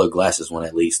the yellow glasses one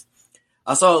at least.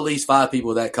 I saw at least 5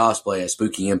 people that cosplay at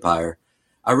Spooky Empire.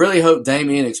 I really hope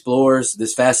Damien explores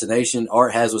this fascination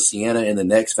Art has with Sienna in the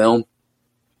next film.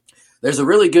 There's a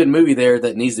really good movie there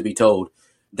that needs to be told.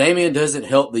 Damien doesn't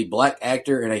help the black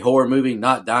actor in a horror movie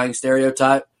not dying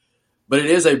stereotype, but it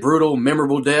is a brutal,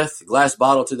 memorable death. Glass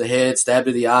bottle to the head, stab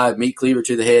to the eye, meat cleaver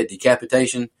to the head,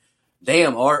 decapitation.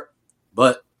 Damn, Art.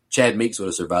 But Chad Meeks would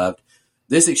have survived.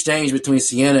 This exchange between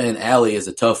Sienna and Allie is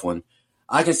a tough one.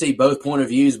 I can see both point of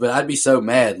views, but I'd be so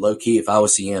mad, low-key, if I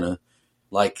was Sienna.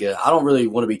 I don't really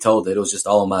want to be told that it was just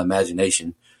all in my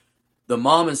imagination. The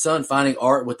mom and son finding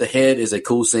Art with the head is a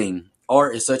cool scene.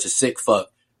 Art is such a sick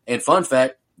fuck. And fun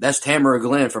fact, that's Tamara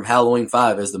Glenn from Halloween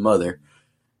 5 as the mother.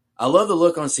 I love the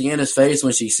look on Sienna's face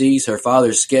when she sees her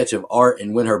father's sketch of Art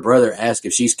and when her brother asks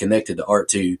if she's connected to Art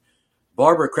too.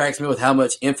 Barbara cracks me with how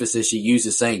much emphasis she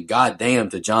uses saying "God damn"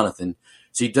 to Jonathan.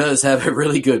 She does have a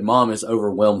really good mom is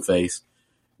overwhelmed face.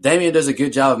 Damien does a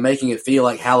good job of making it feel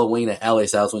like Halloween at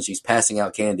Allie's house when she's passing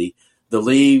out candy. The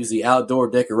leaves, the outdoor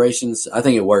decorations, I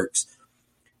think it works.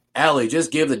 Allie,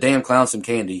 just give the damn clown some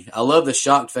candy. I love the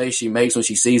shocked face she makes when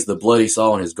she sees the blood he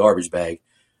saw in his garbage bag.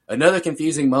 Another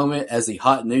confusing moment as the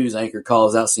hot news anchor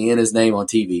calls out Sienna's name on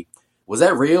TV. Was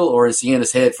that real or in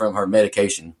Sienna's head from her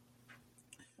medication?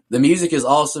 The music is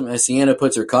awesome as Sienna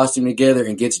puts her costume together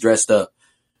and gets dressed up.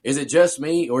 Is it just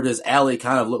me, or does Allie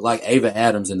kind of look like Ava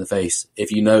Adams in the face?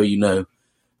 If you know, you know.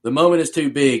 The moment is too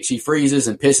big. She freezes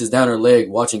and pisses down her leg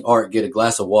watching Art get a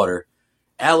glass of water.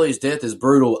 Allie's death is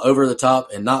brutal, over the top,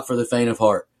 and not for the faint of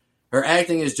heart. Her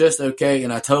acting is just okay,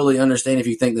 and I totally understand if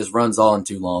you think this runs on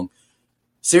too long.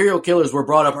 Serial killers were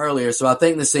brought up earlier, so I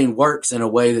think the scene works in a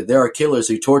way that there are killers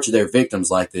who torture their victims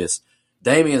like this.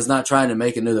 Damien's not trying to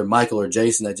make another Michael or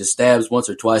Jason that just stabs once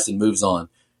or twice and moves on,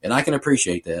 and I can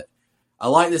appreciate that. I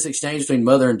like this exchange between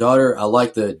mother and daughter. I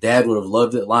like the "dad would have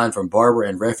loved it" line from Barbara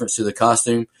in reference to the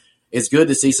costume. It's good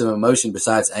to see some emotion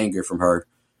besides anger from her.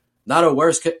 Not a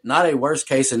worst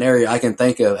case scenario I can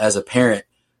think of as a parent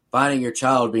finding your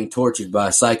child being tortured by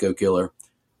a psycho killer.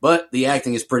 But the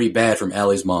acting is pretty bad from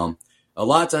Allie's mom. A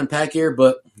lot to unpack here,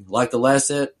 but like the last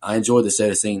set, I enjoyed the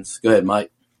set of scenes. Go ahead,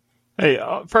 Mike. Hey,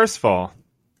 first of all,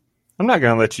 I'm not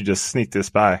going to let you just sneak this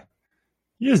by.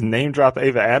 You just name drop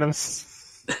Ava Adams.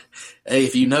 Hey,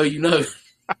 if you know, you know.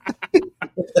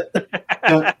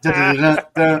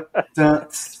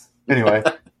 Anyway.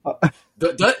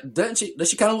 Does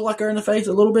she kind of look like her in the face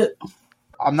a little bit?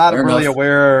 I'm not really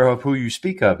aware of who you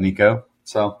speak of, Nico.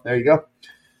 So there you go.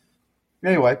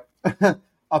 Anyway,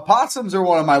 opossums are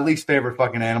one of my least favorite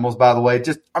fucking animals, by the way.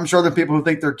 Just, I'm sure there are people who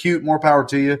think they're cute. More power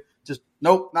to you. Just,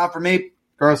 nope, not for me.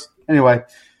 Gross. Anyway,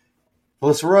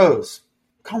 Melissa Rose,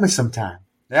 call me sometime.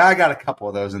 Yeah, I got a couple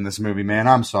of those in this movie, man.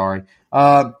 I'm sorry.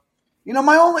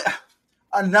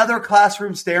 Another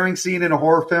classroom staring scene in a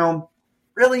horror film.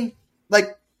 Really?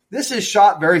 This is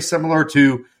shot very similar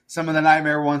to some of the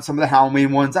Nightmare ones, some of the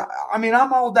Halloween ones. I mean,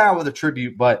 I'm all down with a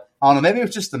tribute, but I don't know. Maybe it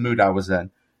was just the mood I was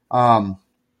in.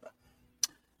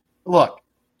 Look,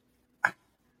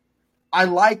 I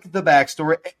like the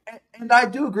backstory, and I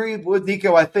do agree with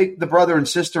Nico. I think the brother and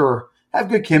sister have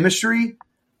good chemistry,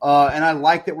 and I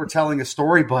like that we're telling a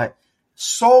story, but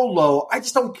Solo, I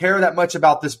just don't care that much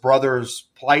about this brother's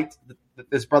plight,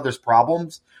 this brother's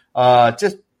problems. I'm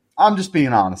just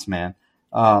being honest, man.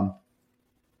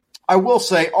 I will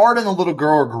say Art and the little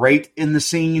girl are great in the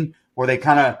scene where they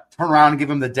kind of turn around and give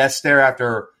him the death stare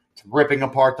after ripping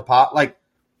apart the pot.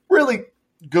 Really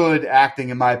good acting,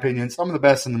 in my opinion. Some of the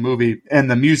best in the movie, and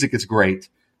the music is great.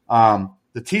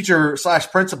 The teacher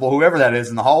 / principal, whoever that is,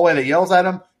 in the hallway that yells at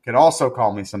him, can also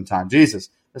call me sometime. Jesus,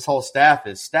 this whole staff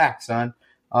is stacked, son.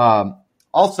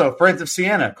 Also, Friends of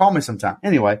Sienna, call me sometime.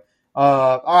 Anyway,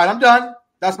 all right, I'm done.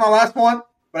 That's my last one,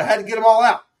 but I had to get them all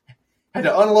out. Had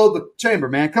to unload the chamber,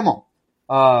 man. Come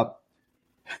on.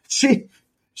 She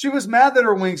was mad that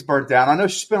her wings burnt down. I know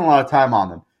she spent a lot of time on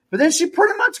them. But then she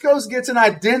pretty much goes and gets an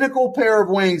identical pair of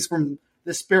wings from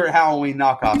the Spirit Halloween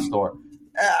knockoff store.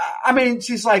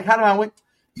 She's like, how do I win?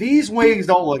 these wings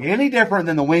don't look any different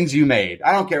than the wings you made.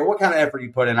 I don't care what kind of effort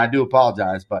you put in. I do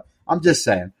apologize, but I'm just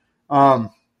saying. I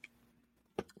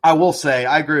will say,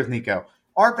 I agree with Nico.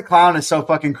 Art the Clown is so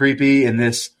fucking creepy in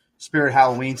this Spirit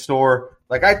Halloween store.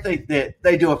 Like, I think that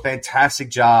they do a fantastic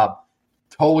job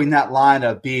towing that line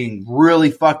of being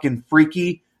really fucking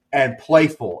freaky and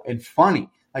playful and funny.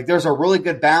 Like, there's a really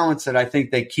good balance that I think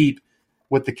they keep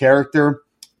with the character.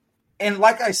 And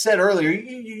like I said earlier,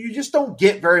 you just don't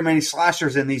get very many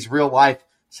slashers in these real life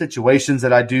situations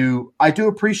that I do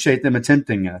appreciate them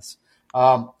attempting this.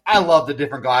 I love the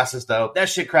different glasses, though. That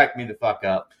shit cracked me the fuck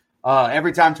up.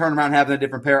 Every time turning around having a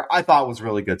different pair, I thought was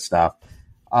really good stuff.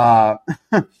 I'm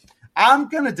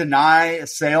going to deny a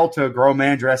sale to a grown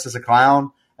man dressed as a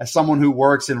clown. As someone who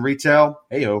works in retail,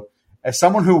 if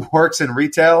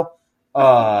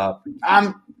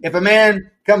a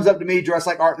man comes up to me dressed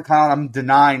like Art the Clown, I'm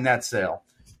denying that sale.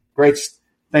 Great.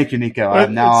 Thank you, Nico.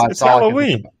 It's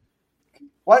Halloween.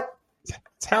 What?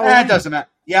 It's Halloween. It doesn't matter.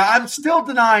 Yeah, I'm still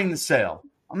denying the sale.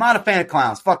 I'm not a fan of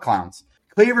clowns. Fuck clowns.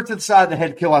 Cleaver to the side of the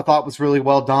head kill I thought was really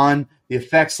well done. The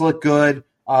effects look good.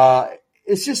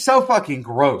 It's just so fucking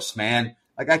gross, man.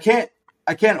 Like, I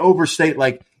can't overstate,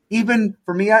 like, even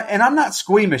for me, and I'm not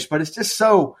squeamish, but it's just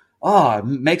so, it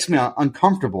makes me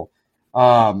uncomfortable.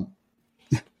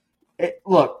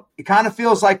 It kind of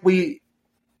feels like we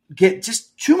get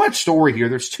just too much story here.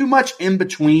 There's too much in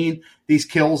between these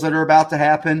kills that are about to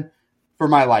happen for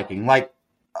my liking. Like,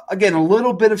 again, a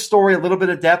little bit of story, a little bit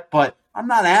of depth, but I'm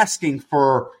not asking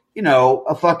for,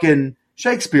 a fucking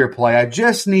Shakespeare play. I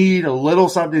just need a little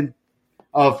something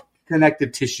of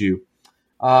connective tissue.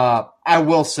 I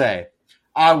will say,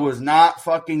 I was not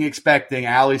fucking expecting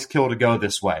Allie's kill to go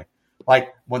this way.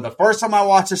 Like, when the first time I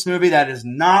watched this movie, that is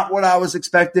not what I was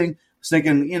expecting. I was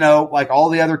thinking, like all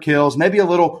the other kills, maybe a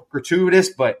little gratuitous,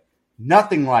 but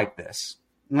nothing like this.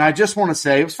 And I just want to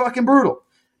say, it was fucking brutal.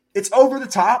 It's over the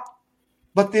top,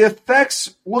 but the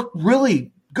effects look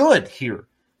really good here.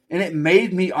 And it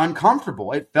made me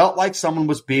uncomfortable. It felt like someone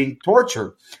was being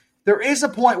tortured. There is a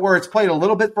point where it's played a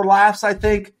little bit for laughs, I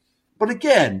think. But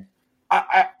again,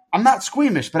 I'm not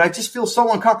squeamish, but I just feel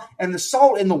so uncomfortable. And the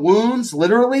salt in the wounds,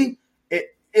 literally, it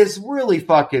is really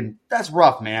fucking, that's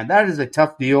rough, man. That is a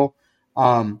tough deal.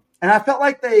 And I felt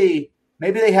like they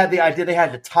had the idea they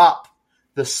had to top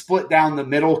the split down the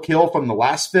middle kill from the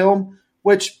last film,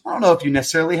 which I don't know if you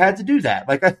necessarily had to do that.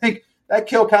 Like, I think that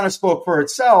kill kind of spoke for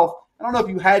itself. I don't know if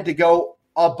you had to go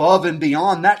above and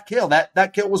beyond that kill.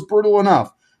 That kill was brutal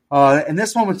enough. And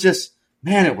this one was just,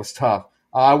 man, it was tough.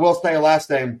 I will say last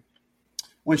thing,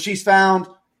 when she's found,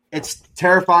 it's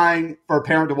terrifying for a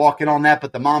parent to walk in on that,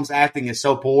 but the mom's acting is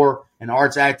so poor and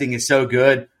Art's acting is so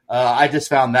good. I just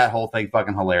found that whole thing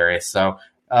fucking hilarious. So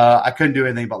I couldn't do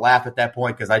anything but laugh at that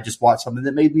point because I just watched something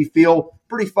that made me feel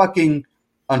pretty fucking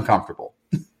uncomfortable.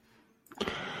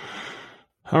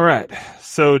 All right.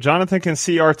 So Jonathan can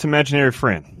see Art's imaginary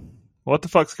friend. What the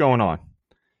fuck's going on?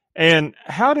 And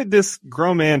how did this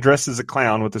grown man dressed as a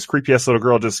clown with this creepy-ass little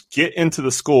girl just get into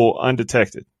the school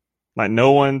undetected? Like,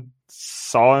 no one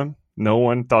saw him. No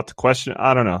one thought to question.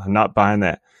 I don't know. I'm not buying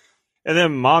that. And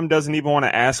then mom doesn't even want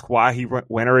to ask why he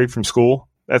went away from school.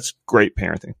 That's great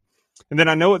parenting. And then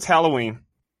I know it's Halloween,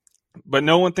 but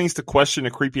no one thinks to question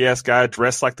a creepy-ass guy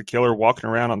dressed like the killer walking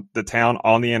around on the town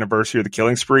on the anniversary of the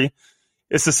killing spree.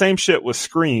 It's the same shit with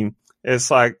Scream. It's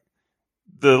like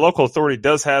the local authority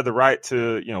does have the right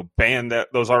to, ban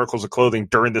those articles of clothing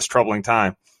during this troubling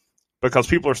time because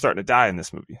people are starting to die in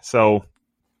this movie. So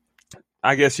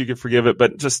I guess you could forgive it,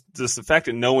 but just the fact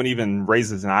that no one even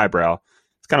raises an eyebrow,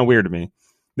 it's kind of weird to me.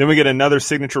 Then we get another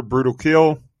signature brutal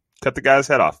kill, cut the guy's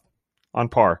head off on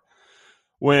par.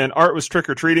 When Art was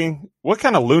trick-or-treating, what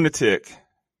kind of lunatic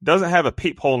doesn't have a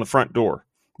peephole in the front door?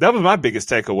 That was my biggest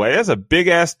takeaway. That's a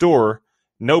big-ass door,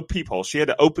 no peephole. She had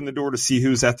to open the door to see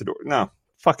who's at the door. No,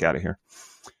 fuck out of here.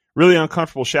 Really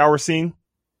uncomfortable shower scene.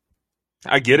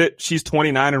 I get it. She's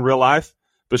 29 in real life,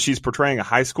 but she's portraying a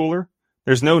high schooler.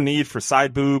 There's no need for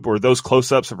side boob or those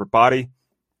close-ups of her body.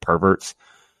 Perverts.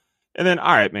 And then,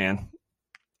 all right, man.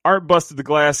 Art busted the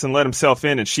glass and let himself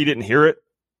in, and she didn't hear it.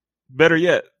 Better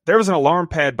yet, there was an alarm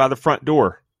pad by the front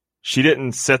door. She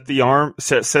didn't set the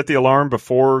alarm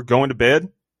before going to bed.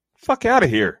 Fuck out of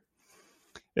here.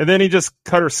 And then he just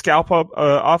cut her scalp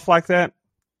off like that.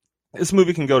 This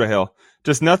movie can go to hell.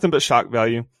 Just nothing but shock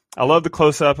value. I love the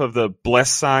close-up of the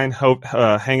blessed sign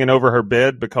hanging over her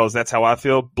bed because that's how I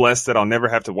feel. Blessed that I'll never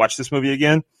have to watch this movie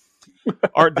again.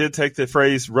 Art did take the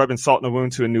phrase rubbing salt in a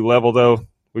wound to a new level, though.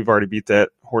 We've already beat that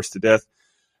horse to death.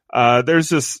 There's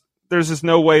just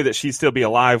no way that she'd still be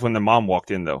alive when the mom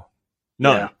walked in, though.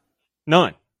 None. Yeah.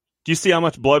 None. Do you see how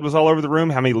much blood was all over the room?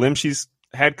 How many limbs she's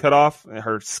head cut off,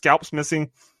 her scalp's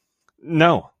missing.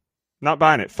 No, not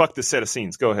buying it. Fuck this set of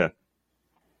scenes. Go ahead.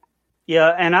 Yeah,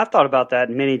 and I've thought about that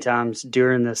many times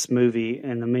during this movie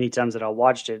and the many times that I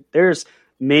watched it. There's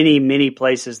many, many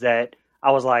places that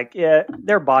I was like, yeah,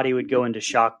 their body would go into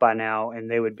shock by now and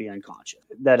they would be unconscious.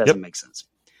 That doesn't make sense.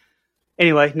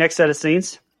 Anyway, next set of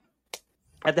scenes.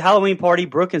 At the Halloween party,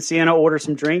 Brooke and Sienna order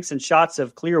some drinks and shots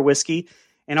of clear whiskey.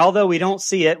 And although we don't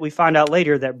see it, we find out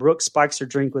later that Brooke spikes her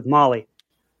drink with Molly.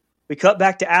 We cut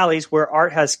back to Allie's where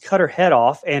Art has cut her head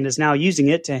off and is now using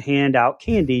it to hand out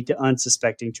candy to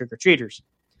unsuspecting trick-or-treaters.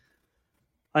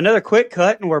 Another quick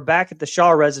cut, and we're back at the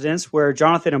Shaw residence where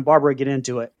Jonathan and Barbara get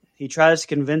into it. He tries to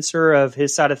convince her of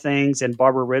his side of things, and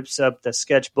Barbara rips up the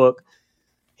sketchbook.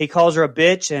 He calls her a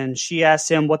bitch, and she asks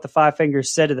him what the five fingers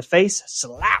said to the face.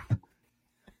 Slap!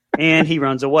 And he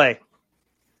runs away.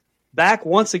 Back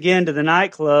once again to the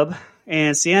nightclub,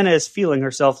 and Sienna is feeling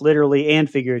herself literally and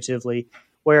figuratively,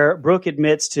 where Brooke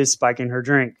admits to spiking her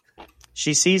drink.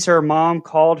 She sees her mom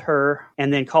called her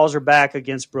and then calls her back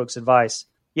against Brooke's advice.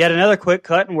 Yet another quick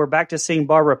cut, and we're back to seeing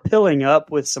Barbara pilling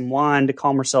up with some wine to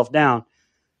calm herself down.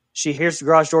 She hears the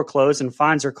garage door close and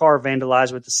finds her car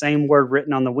vandalized with the same word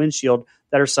written on the windshield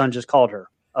that her son just called her,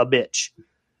 a bitch.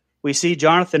 We see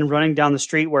Jonathan running down the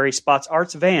street where he spots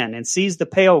Art's van and sees the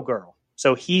pale girl.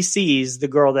 So he sees the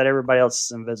girl that everybody else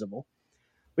is invisible.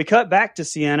 We cut back to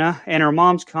Sienna and her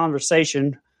mom's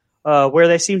conversation where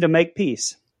they seem to make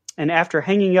peace. And after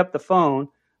hanging up the phone,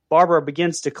 Barbara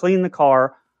begins to clean the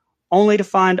car, only to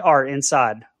find Art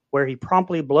inside, where he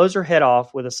promptly blows her head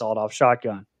off with a sawed-off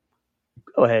shotgun.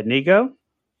 Go ahead, Nico.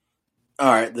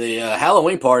 All right, the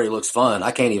Halloween party looks fun.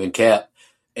 I can't even cap.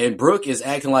 And Brooke is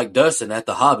acting like Dustin at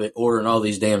The Hobbit, ordering all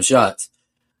these damn shots.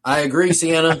 I agree,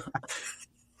 Sienna.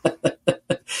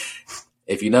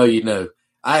 If you know, you know.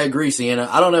 I agree, Sienna.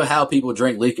 I don't know how people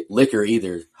drink liquor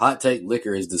either. Hot take,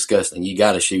 liquor is disgusting. You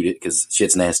got to shoot it because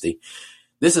shit's nasty.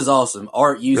 This is awesome.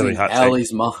 Art using Really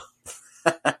Allie's mom.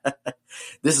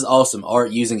 This is awesome.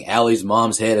 Art using Allie's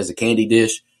mom's head as a candy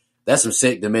dish. That's some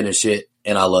sick, diminished shit,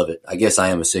 and I love it. I guess I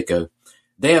am a sicko.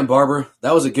 Damn, Barbara,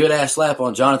 that was a good-ass slap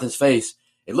on Jonathan's face.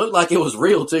 It looked like it was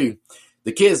real, too.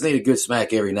 The kids need a good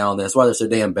smack every now and then. That's why they're so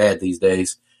damn bad these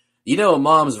days. You know,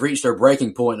 moms reach their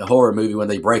breaking point in a horror movie when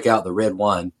they break out the red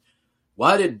wine.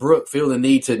 Why did Brooke feel the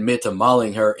need to admit to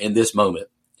mauling her in this moment?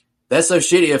 That's so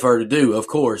shitty of her to do, of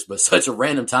course, but such a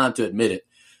random time to admit it.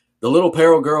 The little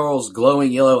peril girl's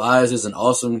glowing yellow eyes is an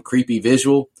awesome, creepy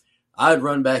visual. I'd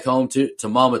run back home to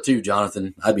Mama too,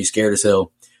 Jonathan. I'd be scared as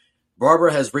hell.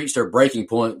 Barbara has reached her breaking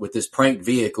point with this pranked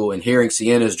vehicle and hearing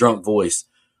Sienna's drunk voice.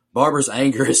 Barbara's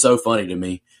anger is so funny to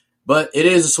me. But it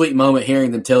is a sweet moment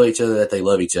hearing them tell each other that they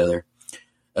love each other.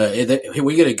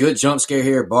 We get a good jump scare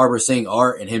here. Barbara seeing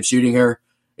Art and him shooting her.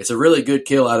 It's a really good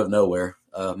kill out of nowhere.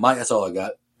 Mike, that's all I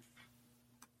got.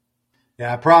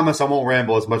 Yeah, I promise I won't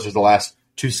ramble as much as the last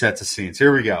two sets of scenes.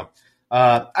 Here we go.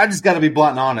 I just got to be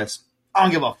blunt and honest. I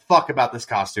don't give a fuck about this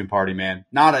costume party, man.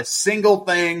 Not a single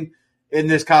thing in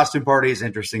this costume party is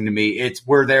interesting to me. It's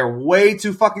where they're way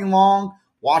too fucking long,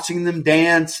 watching them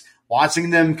dance, watching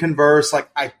them converse. Like,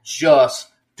 I just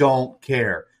don't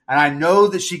care. And I know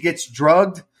that she gets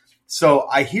drugged, so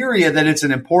I hear you that it's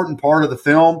an important part of the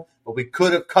film, but we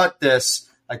could have cut this.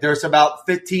 Like, there's about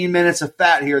 15 minutes of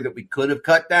fat here that we could have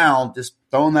cut down. Just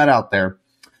throwing that out there.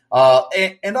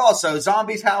 And also,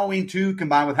 Zombies Halloween 2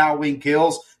 combined with Halloween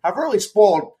Kills have really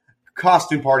spoiled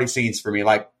costume party scenes for me.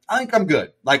 Like, I think I'm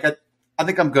good. Like, I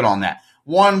think I'm good on that.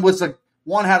 One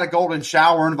had a golden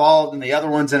shower involved, and the other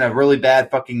one's in a really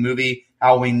bad fucking movie,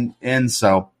 Halloween Ends,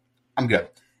 so I'm good.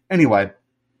 Anyway,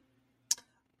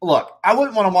 look, I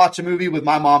wouldn't want to watch a movie with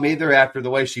my mom either after the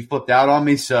way she flipped out on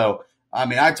me, so, I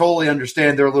mean, I totally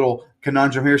understand their little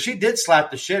conundrum here. She did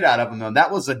slap the shit out of him, though.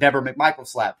 That was a Deborah McMichael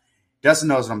slap. Dustin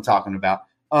knows what I'm talking about.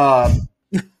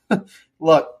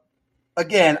 Look,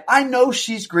 again, I know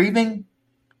she's grieving,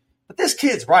 but this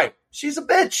kid's right. She's a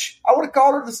bitch. I would have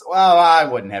called her this. Well, I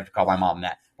wouldn't have to call my mom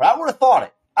that, but I would have thought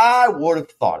it.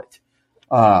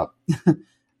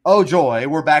 Oh, joy.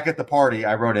 We're back at the party.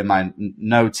 I wrote in my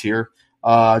notes here.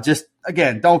 Just,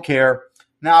 again, don't care.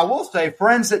 Now, I will say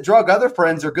friends that drug other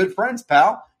friends are good friends,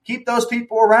 pal. Keep those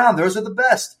people around. Those are the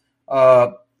best.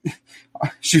 The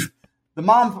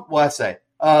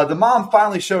mom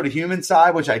finally showed a human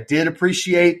side, which I did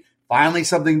appreciate. Finally,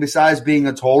 something besides being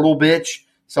a total bitch.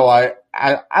 So I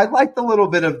like the little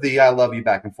bit of the I love you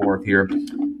back and forth here.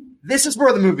 This is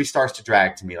where the movie starts to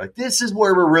drag to me. Like, this is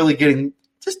where we're really getting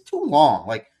just too long.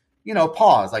 Like, you know,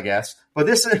 pause, I guess. But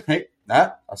this is,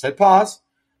 I said pause.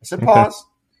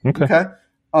 Okay.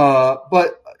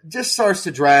 But just starts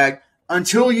to drag.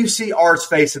 until you see Art's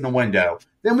face in the window.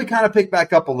 Then we kind of pick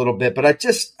back up a little bit, but I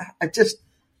just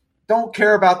don't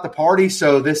care about the party,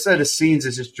 so this set of scenes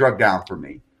is just drugged down for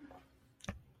me.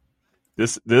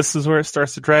 This is where it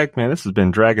starts to drag, man. This has been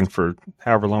dragging for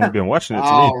however long we've been watching it.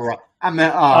 All right.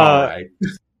 All right.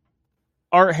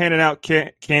 Art handing out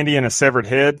candy and a severed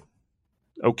head.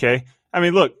 Okay. I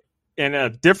mean, look, in a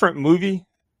different movie,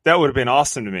 that would have been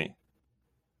awesome to me.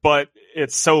 But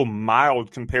it's so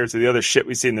mild compared to the other shit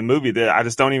we see in the movie that I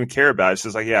just don't even care about. It's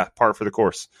just like, yeah, par for the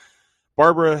course.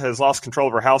 Barbara has lost control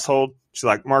of her household. She's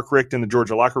like Mark Richt in the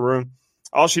Georgia locker room.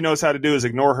 All she knows how to do is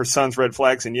ignore her son's red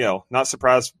flags and yell, not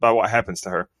surprised by what happens to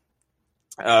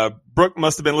her. Brooke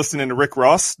must have been listening to Rick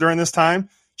Ross during this time.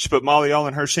 She put Molly all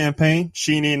in her champagne.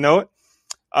 She didn't even know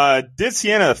it. Did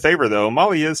Sienna a favor, though.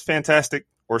 Molly is fantastic,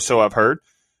 or so I've heard.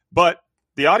 But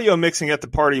the audio mixing at the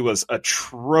party was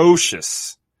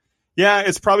atrocious. Yeah,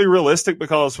 it's probably realistic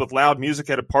because with loud music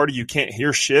at a party, you can't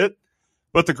hear shit.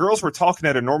 But the girls were talking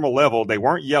at a normal level. They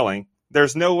weren't yelling.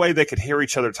 There's no way they could hear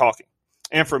each other talking.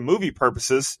 And for movie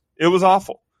purposes, it was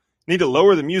awful. Need to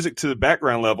lower the music to the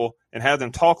background level and have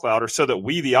them talk louder so that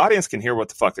we, the audience, can hear what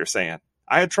the fuck they're saying.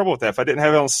 I had trouble with that. If I didn't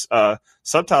have it on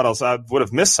subtitles, I would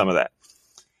have missed some of that.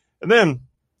 And then,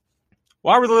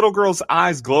 why were the little girl's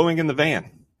eyes glowing in the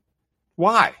van?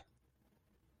 Why?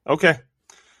 Okay.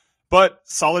 But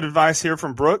solid advice here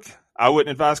from Brooke. I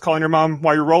wouldn't advise calling your mom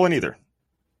while you're rolling either.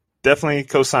 Definitely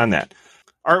co-sign that.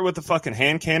 Art with the fucking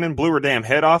hand cannon blew her damn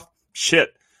head off.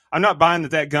 Shit. I'm not buying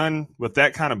that gun with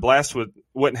that kind of blast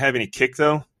wouldn't have any kick,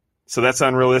 though. So that's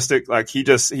unrealistic. Like, he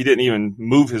didn't even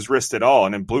move his wrist at all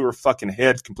and then blew her fucking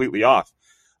head completely off.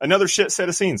 Another shit set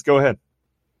of scenes. Go ahead.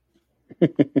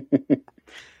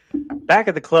 Back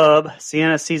at the club,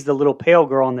 Sienna sees the little pale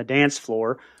girl on the dance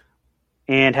floor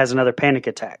and has another panic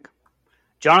attack.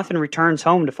 Jonathan returns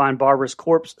home to find Barbara's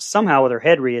corpse, somehow with her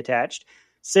head reattached,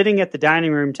 sitting at the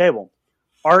dining room table.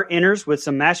 Art enters with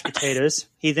some mashed potatoes.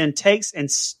 He then takes and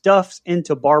stuffs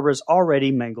into Barbara's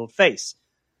already mangled face.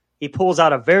 He pulls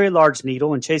out a very large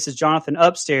needle and chases Jonathan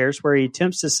upstairs, where he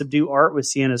attempts to subdue Art with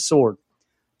Sienna's sword.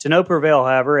 To no prevail,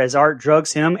 however, as Art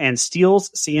drugs him and steals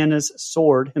Sienna's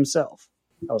sword himself.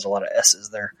 That was a lot of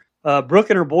S's there. Brooke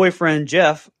and her boyfriend,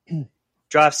 Jeff,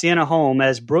 drive Sienna home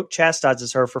as Brooke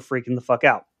chastises her for freaking the fuck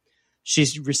out.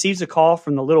 She receives a call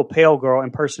from the little pale girl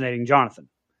impersonating Jonathan.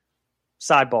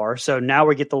 Sidebar. So now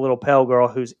we get the little pale girl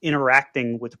who's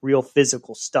interacting with real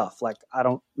physical stuff. Like, I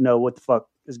don't know what the fuck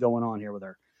is going on here with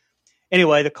her.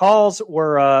 Anyway, the calls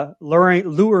were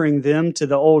luring them to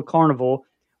the old carnival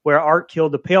where Art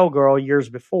killed the pale girl years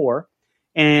before.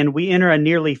 And we enter a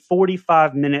nearly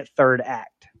 45-minute third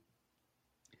act.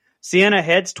 Sienna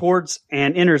heads towards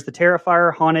and enters the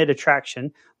Terrifier haunted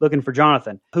attraction looking for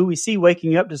Jonathan, who we see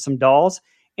waking up to some dolls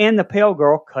and the pale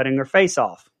girl cutting her face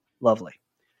off. Lovely.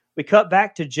 We cut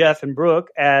back to Jeff and Brooke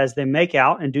as they make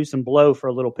out and do some blow for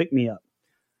a little pick-me-up.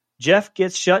 Jeff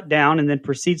gets shut down and then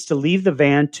proceeds to leave the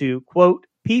van to, quote,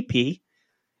 pee-pee.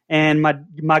 And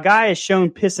my guy is shown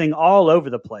pissing all over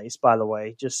the place, by the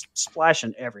way, just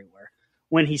splashing everywhere,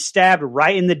 when he's stabbed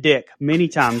right in the dick many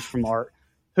times from Art,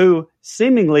 who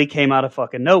seemingly came out of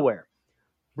fucking nowhere.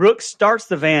 Brooke starts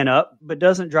the van up, but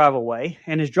doesn't drive away,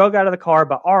 and is dragged out of the car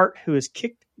by Art, who is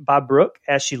kicked by Brooke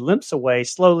as she limps away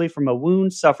slowly from a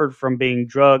wound suffered from being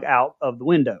dragged out of the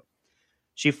window.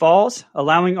 She falls,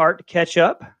 allowing Art to catch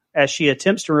up as she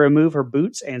attempts to remove her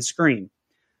boots and scream.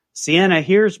 Sienna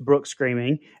hears Brooke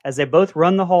screaming as they both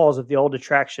run the halls of the old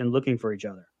attraction looking for each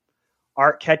other.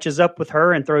 Art catches up with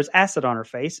her and throws acid on her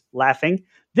face, laughing,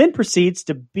 then proceeds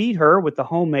to beat her with the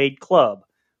homemade club,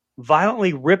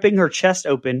 violently ripping her chest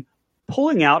open,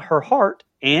 pulling out her heart,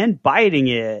 and biting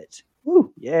it.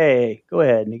 Woo, yay. Go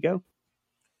ahead, Nico.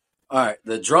 All right.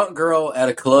 The drunk girl at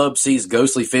a club sees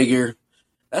ghostly figure.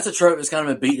 That's a trope that's kind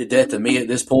of been beat to death to me at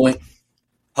this point.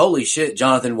 Holy shit,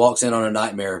 Jonathan walks in on a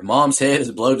nightmare. Mom's head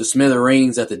is blown to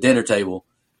smithereens at the dinner table.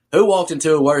 Who walked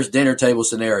into a worse dinner table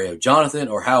scenario, Jonathan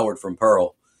or Howard from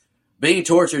Pearl? Being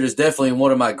tortured is definitely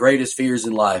one of my greatest fears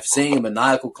in life. Seeing a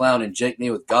maniacal clown inject me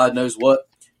with God knows what,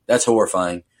 that's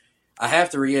horrifying. I have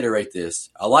to reiterate this.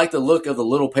 I like the look of the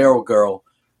little pale girl,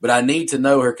 but I need to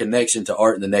know her connection to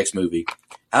Art in the next movie.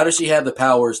 How does she have the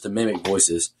powers to mimic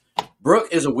voices? Brooke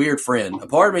is a weird friend. A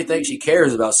part of me thinks she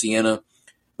cares about Sienna,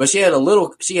 but she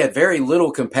had very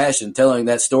little compassion telling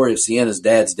that story of Sienna's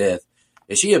dad's death.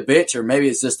 Is she a bitch, or maybe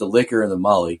it's just the liquor and the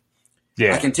Molly?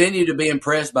 Yeah. I continue to be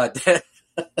impressed by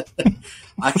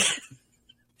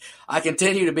I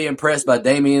continue to be impressed by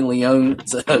Damien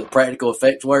Leone's practical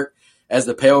effects work as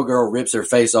the pale girl rips her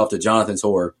face off to Jonathan's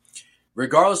horror.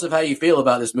 Regardless of how you feel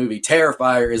about this movie,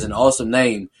 Terrifier is an awesome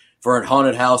name for a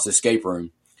haunted house escape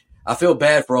room. I feel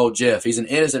bad for old Jeff. He's an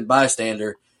innocent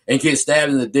bystander and gets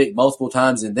stabbed in the dick multiple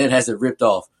times and then has it ripped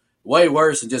off. Way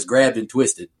worse than just grabbed and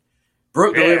twisted.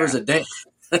 Brooke delivers a damn...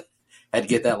 Had to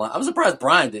get that line. I'm surprised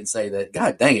Brian didn't say that.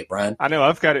 God dang it, Brian. I know.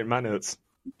 I've got it in my notes.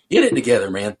 Get it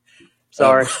together, man.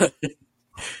 Sorry.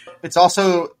 It's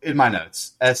also in my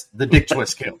notes as the dick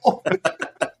twist kill.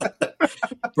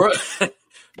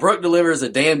 Brooke delivers a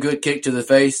damn good kick to the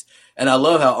face, and I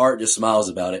love how Art just smiles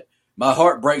about it. My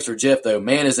heart breaks for Jeff, though.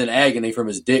 Man is in agony from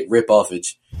his dick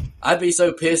rip-offage. I'd be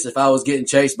so pissed if I was getting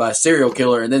chased by a serial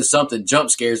killer and then something jump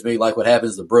scares me like what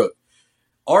happens to Brooke.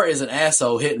 Art is an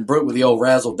asshole hitting Brooke with the old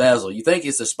razzle-dazzle. You think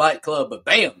it's a spike club, but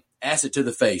bam, acid to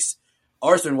the face.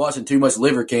 Art's been watching too much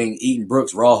Liver King eating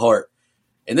Brooke's raw heart.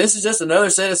 And this is just another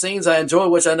set of scenes I enjoy,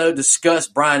 which I know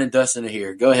disgust Brian and Dustin to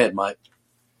hear. Go ahead, Mike.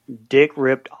 Dick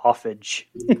ripped offage.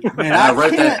 Man, I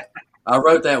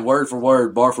wrote that word for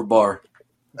word, bar for bar.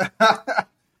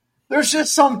 There's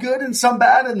just some good and some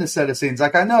bad in this set of scenes.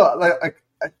 Like I know, like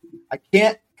I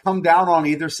can't come down on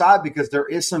either side because there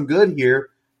is some good here,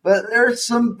 but there's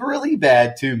some really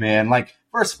bad too, man. Like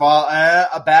first of all,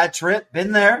 a bad trip.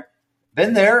 Been there.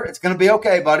 It's gonna be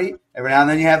okay, buddy. Every now and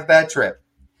then you have a bad trip.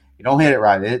 You don't hit it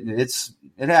right.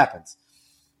 It happens.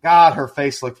 God, her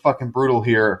face looked fucking brutal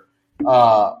here.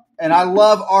 And I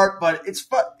love Art, but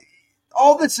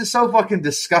all this is so fucking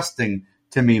disgusting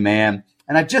to me, man.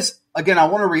 And I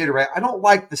want to reiterate, I don't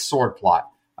like the sword plot.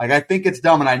 Like, I think it's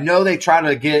dumb, and I know they try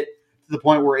to get to the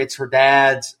point where it's her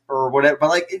dad's or whatever, but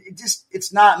like,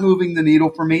 it's not moving the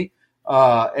needle for me.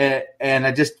 And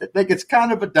I just think it's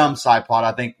kind of a dumb side plot.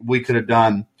 I think we could have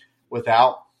done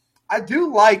without. I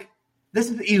do like this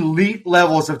is elite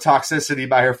levels of toxicity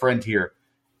by her friend here.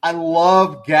 I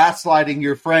love gaslighting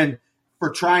your friend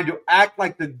for trying to act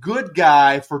like the good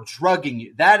guy for drugging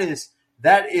you. That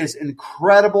is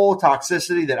incredible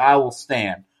toxicity that I will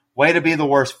stand. Way to be the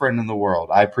worst friend in the world.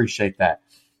 I appreciate that.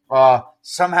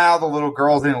 Somehow the little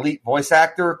girl's an elite voice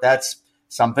actor. That's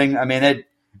something. I mean,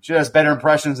 she has better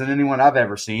impressions than anyone I've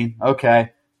ever seen.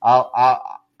 Okay.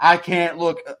 I can't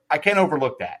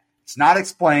overlook that. It's not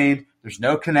explained. There's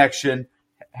no connection.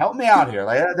 Help me out here.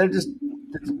 Like, it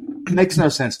makes no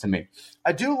sense to me.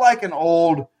 I do like an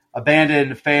old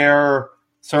abandoned fair,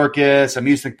 circus,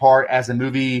 amusement park as a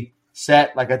movie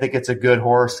set. Like, I think it's a good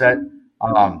horror set.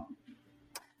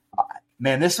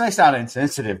 Man, this may sound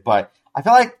insensitive, but I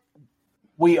feel like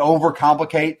we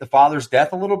overcomplicate the father's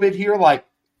death a little bit here. Like,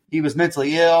 he was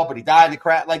mentally ill, but he died in the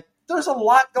crash. Like, there's a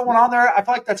lot going on there. I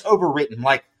feel like that's overwritten.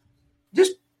 Like,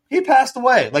 just he passed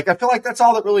away. Like, I feel like that's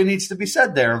all that really needs to be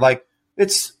said there. Like,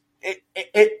 it's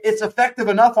effective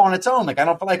enough on its own. Like, I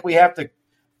don't feel like we have to,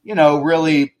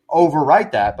 really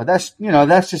overwrite that. But that's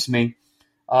just me.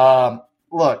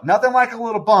 Look, nothing like a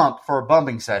little bump for a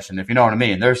bumping session, if you know what I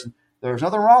mean. There's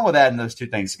nothing wrong with adding those two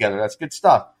things together. That's good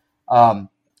stuff.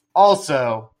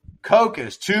 Also, Coke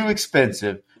is too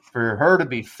expensive for her to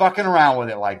be fucking around with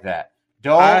it like that.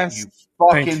 Don't you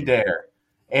fucking dare.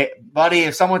 Buddy,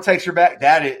 if someone takes your back,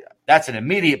 that's an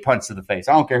immediate punch to the face.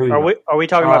 I don't care who you are. Are we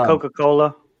talking about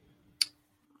Coca-Cola?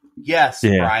 Yes,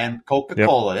 yeah. Brian,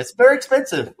 Coca-Cola. It's very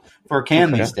expensive for a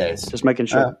can these days. Just making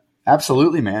sure.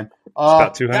 Absolutely, man. It's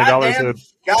about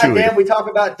 $200 Goddamn, we talk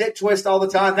about dick twist all the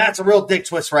time. That's a real dick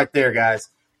twist right there, guys.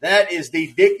 That is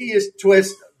the dickiest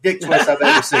dick twist I've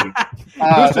ever seen.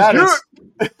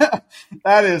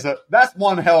 That's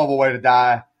one hell of a way to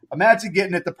die. Imagine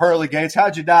getting at the pearly gates.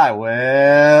 How'd you die?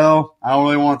 Well, I don't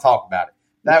really want to talk about it.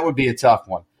 That would be a tough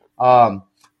one.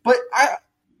 But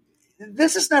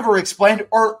this is never explained,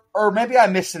 or maybe I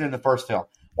missed it in the first film.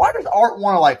 Why does Art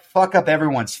want to fuck up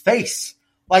everyone's face?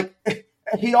 Like,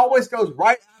 he always goes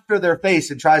right after their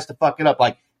face and tries to fuck it up.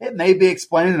 Like, it may be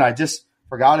explained and I just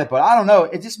forgot it, but I don't know.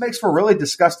 It just makes for really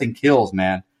disgusting kills,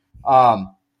 man. I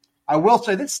will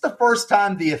say this is the first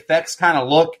time the effects kind of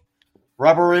look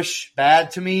rubberish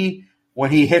bad to me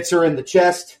when he hits her in the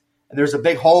chest and there's a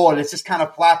big hole and it's just kind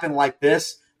of flapping like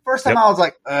this. First time I was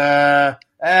like, that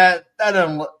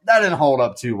didn't hold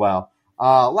up too well.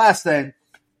 Last thing,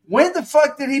 when the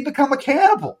fuck did he become a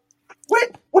cannibal?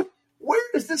 Where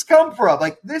does this come from?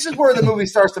 Like, this is where the movie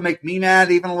starts to make me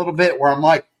mad even a little bit, where I'm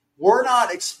like, we're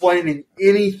not explaining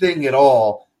anything at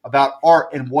all about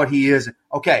Art and what he is.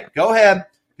 Okay, go ahead,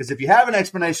 because if you have an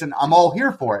explanation, I'm all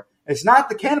here for it. It's not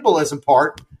the cannibalism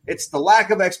part. It's the lack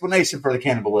of explanation for the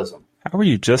cannibalism. How are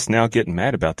you just now getting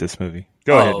mad about this movie?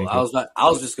 Go ahead, Nico. I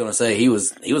was just going to say he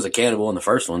was a cannibal in the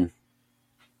first one.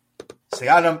 See,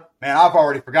 I've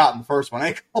already forgotten the first one. I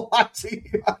ain't gonna lie to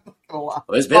you. I'm not gonna lie.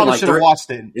 Well, watched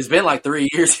it. It's been like 3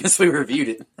 years since we reviewed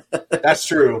it. That's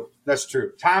true.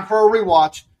 Time for a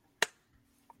rewatch.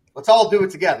 Let's all do it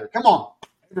together. Come on,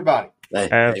 everybody.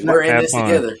 Hey, we're in this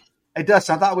together. Hey,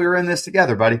 Dustin, I thought we were in this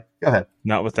together, buddy. Go ahead.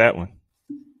 Not with that one.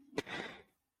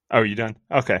 Oh, you done?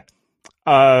 Okay.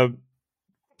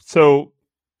 So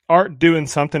Art doing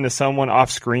something to someone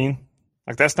off screen,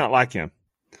 like that's not like him.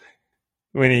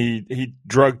 When he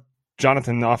drugged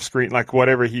Jonathan off screen, like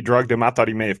whatever he drugged him, I thought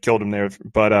he may have killed him there,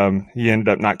 but he ended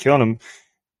up not killing him.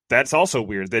 That's also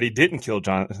weird that he didn't kill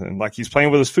Jonathan. Like he's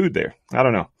playing with his food there. I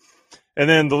don't know. And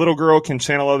then the little girl can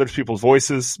channel other people's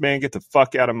voices. Man, get the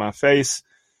fuck out of my face.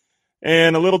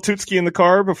 And a little tootski in the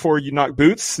car before you knock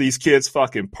boots. These kids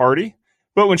fucking party.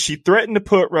 But when she threatened to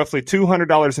put roughly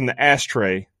 $200 in the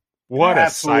ashtray, what a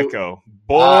psycho.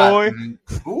 Boy.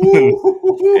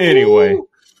 Anyway.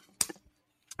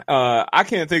 I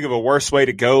can't think of a worse way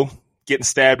to go. Getting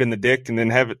stabbed in the dick and then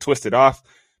have it twisted off.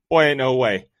 Boy, ain't no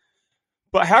way.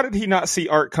 But how did he not see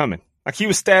Art coming? Like he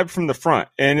was stabbed from the front.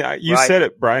 And you said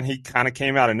it, Brian. He kind of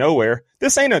came out of nowhere.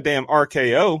 This ain't a damn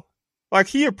RKO. Like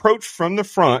he approached from the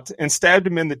front and stabbed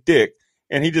him in the dick,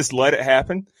 and he just let it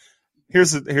happen.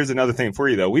 Here's another thing for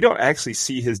you, though. We don't actually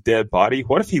see his dead body.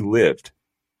 What if he lived,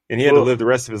 and he had to live the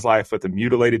rest of his life with a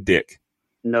mutilated dick?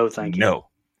 No, thank you.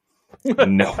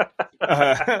 No.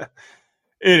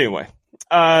 Anyway,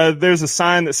 there's a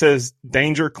sign that says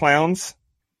 "Danger Clowns,"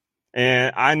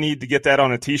 and I need to get that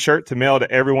on a T-shirt to mail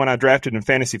to everyone I drafted in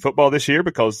fantasy football this year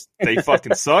because they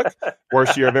fucking suck.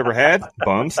 Worst year I've ever had.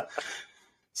 Bums.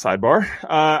 Sidebar.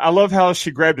 I love how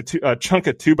she grabbed a chunk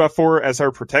of 2x4 as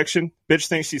her protection. Bitch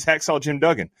thinks she's Hacksaw Jim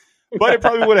Duggan. But it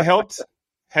probably would have helped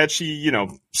had she,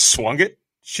 swung it.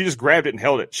 She just grabbed it and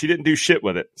held it. She didn't do shit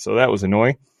with it. So that was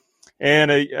annoying. And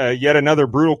yet another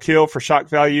brutal kill for shock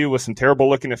value with some terrible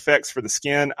looking effects for the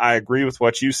skin. I agree with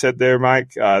what you said there,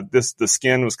 Mike. The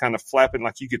skin was kind of flapping,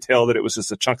 like you could tell that it was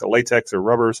just a chunk of latex or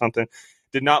rubber or something.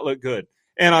 Did not look good.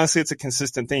 And honestly, it's a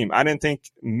consistent theme. I didn't think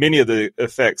many of the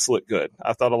effects looked good.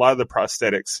 I thought a lot of the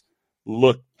prosthetics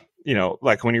looked,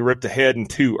 like when he ripped the head in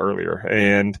two earlier.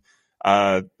 And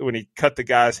when he cut the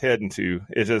guy's head in two,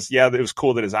 it was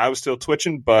cool that his eye was still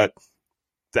twitching, but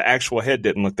the actual head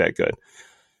didn't look that good.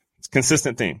 It's a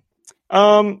consistent theme.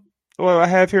 What do I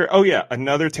have here? Oh, yeah,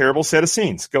 another terrible set of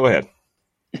scenes. Go ahead.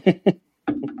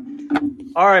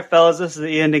 All right, fellas, this is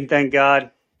the ending, thank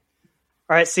God.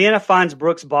 All right, Sienna finds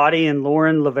Brooke's body, and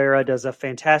Lauren Lavera does a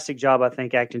fantastic job, I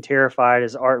think, acting terrified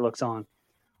as Art looks on.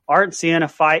 Art and Sienna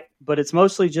fight, but it's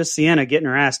mostly just Sienna getting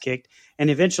her ass kicked and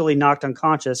eventually knocked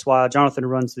unconscious while Jonathan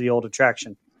runs to the old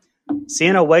attraction.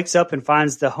 Sienna wakes up and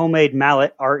finds the homemade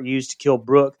mallet Art used to kill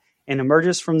Brooke and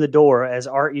emerges from the door as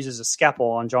Art uses a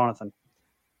scalpel on Jonathan,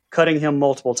 cutting him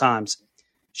multiple times.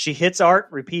 She hits Art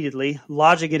repeatedly,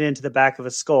 lodging it into the back of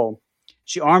his skull.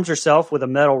 She arms herself with a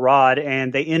metal rod,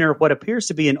 and they enter what appears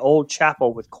to be an old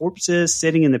chapel with corpses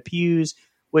sitting in the pews,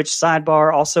 which,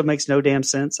 sidebar, also makes no damn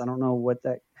sense. I don't know what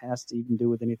that has to even do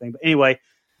with anything. But anyway,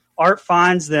 Art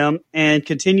finds them and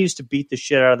continues to beat the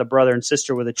shit out of the brother and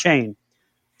sister with a chain.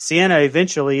 Sienna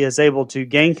eventually is able to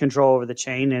gain control over the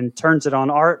chain and turns it on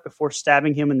Art before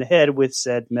stabbing him in the head with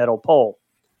said metal pole.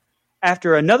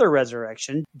 After another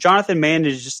resurrection, Jonathan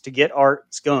manages to get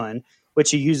Art's gun,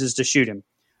 which he uses to shoot him.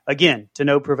 Again, to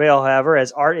no prevail, however,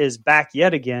 as Art is back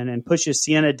yet again and pushes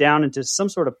Sienna down into some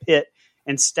sort of pit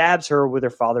and stabs her with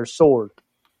her father's sword.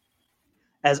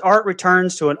 As Art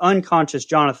returns to an unconscious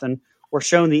Jonathan, we're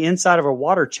shown the inside of a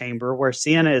water chamber where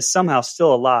Sienna is somehow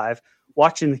still alive,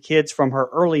 watching the kids from her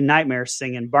early nightmares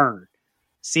sing and burn.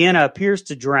 Sienna appears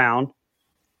to drown,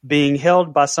 being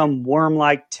held by some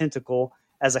worm-like tentacle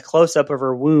as a close-up of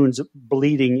her wounds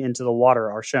bleeding into the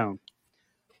water are shown.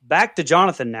 Back to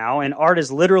Jonathan now, and Art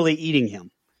is literally eating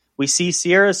him. We see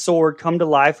Sierra's sword come to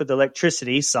life with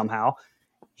electricity somehow,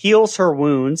 heals her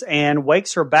wounds, and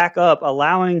wakes her back up,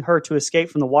 allowing her to escape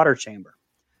from the water chamber.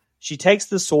 She takes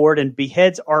the sword and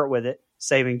beheads Art with it,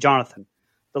 saving Jonathan.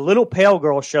 The little pale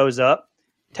girl shows up,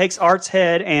 takes Art's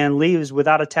head, and leaves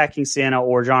without attacking Sienna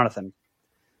or Jonathan.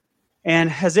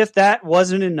 And as if that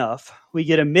wasn't enough, we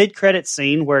get a mid-credit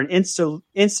scene where an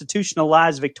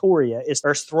institutionalized Victoria is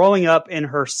throwing up in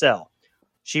her cell.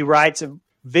 She writes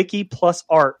Vicky plus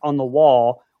Art on the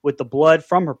wall with the blood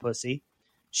from her pussy.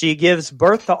 She gives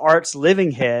birth to Art's living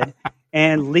head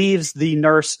and leaves the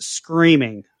nurse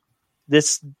screaming.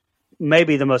 This may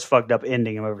be the most fucked up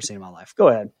ending I've ever seen in my life. Go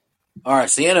ahead. All right,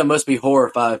 Sienna must be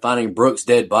horrified finding Brooke's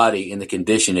dead body in the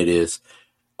condition it is.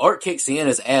 Art kicks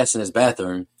Sienna's ass in his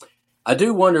bathroom. I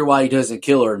do wonder why he doesn't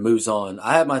kill her and moves on.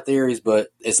 I have my theories, but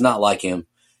it's not like him.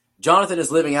 Jonathan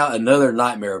is living out another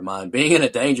nightmare of mine, being in a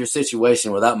dangerous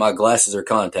situation without my glasses or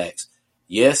contacts.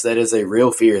 Yes, that is a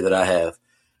real fear that I have.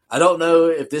 I don't know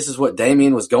if this is what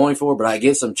Damien was going for, but I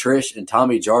get some Trish and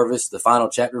Tommy Jarvis, the final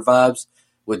chapter vibes,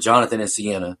 with Jonathan and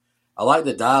Sienna. I like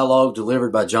the dialogue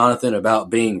delivered by Jonathan about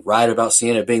being right about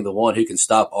Sienna being the one who can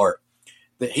stop Art.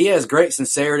 That he has great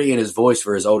sincerity in his voice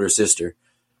for his older sister.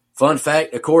 Fun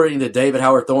fact, according to David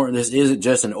Howard Thornton, this isn't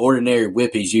just an ordinary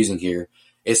whip he's using here.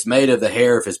 It's made of the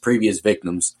hair of his previous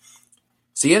victims.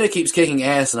 Sienna keeps kicking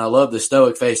ass, and I love the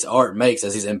stoic face Art makes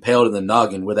as he's impaled in the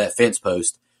noggin with that fence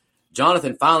post.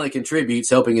 Jonathan finally contributes,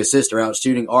 helping his sister out,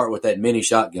 shooting Art with that mini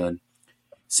shotgun.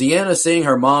 Sienna seeing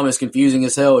her mom is confusing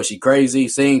as hell. Is she crazy?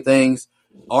 Seeing things?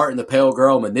 Art and the pale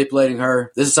girl manipulating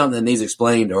her? This is something that needs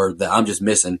explained or that I'm just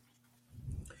missing.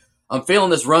 I'm feeling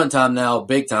this runtime now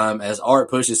big time as Art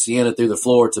pushes Sienna through the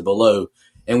floor to below,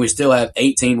 and we still have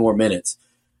 18 more minutes.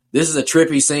 This is a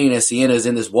trippy scene as Sienna is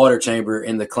in this water chamber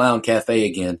in the clown cafe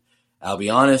again. I'll be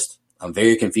honest, I'm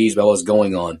very confused by what's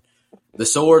going on. The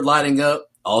sword lighting up,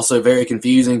 also very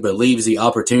confusing, but leaves the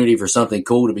opportunity for something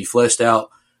cool to be fleshed out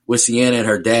with Sienna and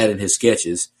her dad in his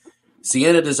sketches.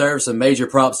 Sienna deserves some major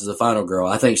props as a final girl.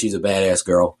 I think she's a badass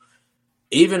girl.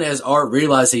 Even as Art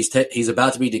realizes he's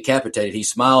about to be decapitated, he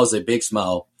smiles a big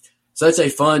smile. Such a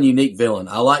fun, unique villain.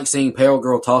 I like seeing Pale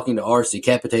Girl talking to Art's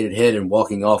decapitated head and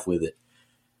walking off with it.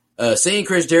 Seeing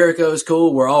Chris Jericho is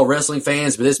cool. We're all wrestling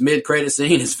fans, but this mid-credit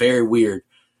scene is very weird.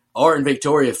 Art and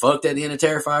Victoria fucked at the end of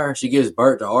Terrifier. She gives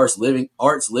birth to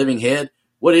Art's living head.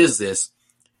 What is this?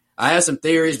 I have some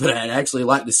theories, but I'd actually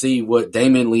like to see what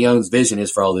Damon Leone's vision is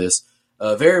for all this.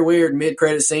 Very weird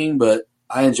mid-credit scene, but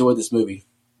I enjoyed this movie.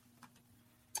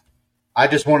 I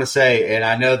just want to say, and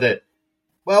I know that,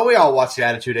 well, we all watch the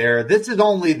Attitude Era. This is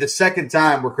only the second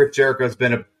time where Chris Jericho has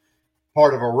been a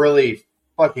part of a really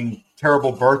fucking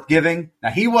terrible birth giving.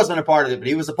 Now, he wasn't a part of it, but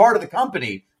he was a part of the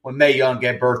company when Mae Young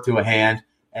gave birth to a hand.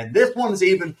 And this one's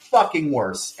even fucking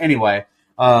worse. Anyway,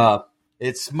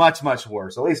 it's much, much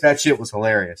worse. At least that shit was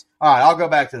hilarious. All right, I'll go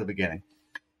back to the beginning.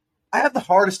 I have the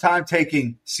hardest time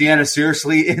taking Sienna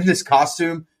seriously in this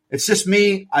costume. It's just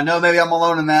me. I know maybe I'm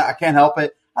alone in that. I can't help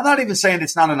it. I'm not even saying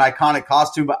it's not an iconic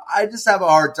costume, but I just have a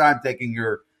hard time taking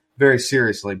her very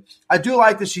seriously. I do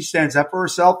like that she stands up for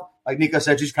herself. Like Nico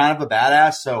said, she's kind of a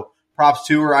badass, so props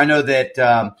to her. I know that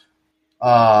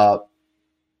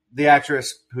the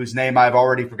actress whose name I've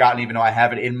already forgotten, even though I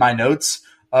have it in my notes,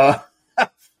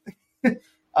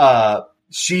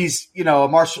 she's,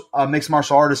 a mixed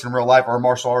martial artist in real life, or a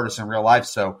martial artist in real life,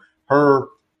 so her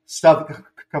stuff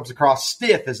comes across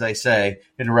stiff, as they say,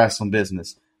 in the wrestling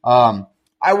business.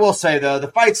 I will say, though, the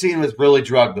fight scene was really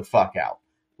drugged the fuck out.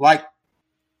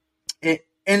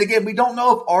 And again, we don't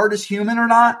know if Art is human or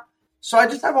not, so I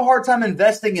just have a hard time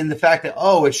investing in the fact that,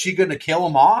 is she going to kill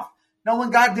him off?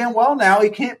 Knowing goddamn well now he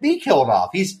can't be killed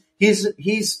off. He's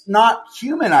not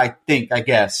human, I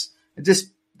guess.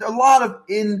 Just a lot of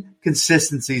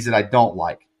inconsistencies that I don't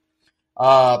like.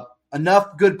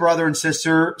 Enough good brother and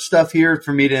sister stuff here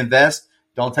for me to invest.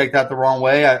 Don't take that the wrong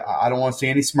way. I don't want to see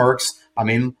any smirks. I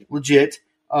mean, legit.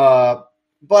 But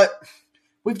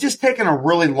we've just taken a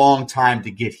really long time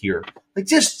to get here. It's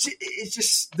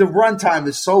just the runtime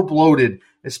is so bloated,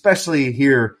 especially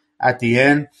here at the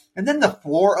end. And then the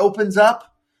floor opens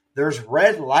up. There's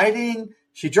red lighting.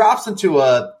 She drops into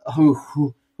a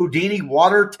Houdini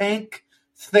water tank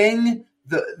thing.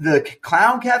 The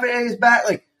clown cafe is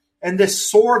back. And this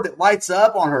sword that lights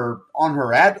up on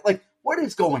her ad. What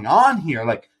is going on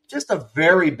here? Just a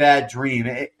very bad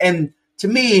dream. And to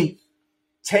me,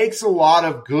 takes a lot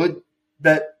of goodwill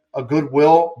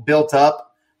built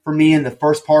up for me in the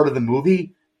first part of the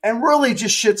movie and really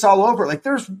just shits all over.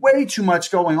 There's way too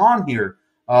much going on here.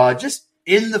 Just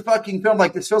in the fucking film.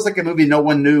 This feels like a movie no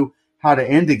one knew how to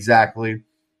end exactly.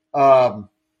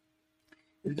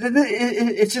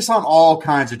 It's just on all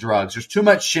kinds of drugs. There's too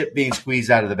much shit being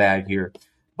squeezed out of the bag here.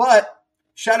 But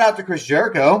shout out to Chris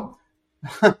Jericho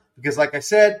because, like I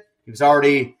said, he was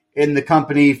already in the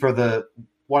company for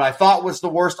what I thought was the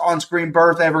worst on-screen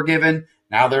birth ever given.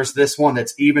 Now there's this one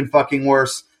that's even fucking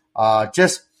worse.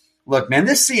 Look, man,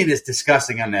 this scene is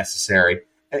disgusting, unnecessary.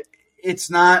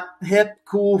 It's not hip,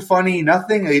 cool, funny,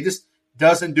 nothing. It just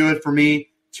doesn't do it for me.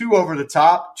 Too over the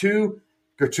top, too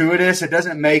gratuitous. It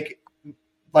doesn't make,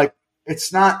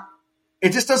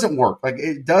 it just doesn't work.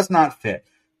 It does not fit.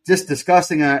 Just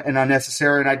disgusting and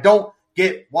unnecessary. And I don't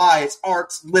get why it's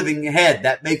Art's living head.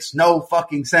 That makes no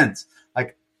fucking sense.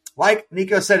 Like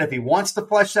Nico said, if he wants to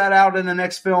flesh that out in the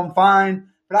next film, fine.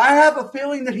 But I have a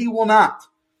feeling that he will not.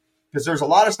 Because there's a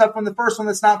lot of stuff from the first one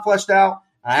that's not fleshed out.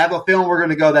 I have a feeling we're going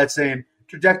to go that same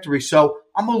trajectory. So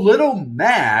I'm a little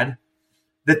mad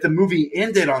that the movie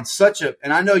ended on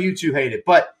and I know you two hate it,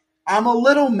 but I'm a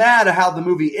little mad at how the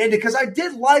movie ended because I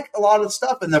did like a lot of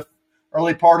stuff in the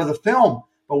early part of the film.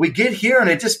 But we get here and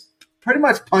it just pretty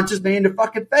much punches me in the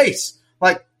fucking face.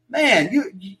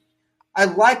 Man, I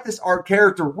like this Art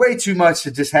character way too much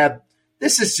to just have.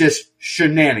 This is just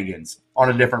shenanigans on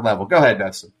a different level. Go ahead,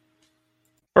 Dustin.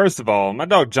 First of all, my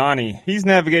dog Johnny, he's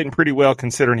navigating pretty well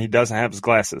considering he doesn't have his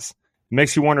glasses. It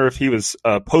makes you wonder if he was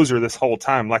a poser this whole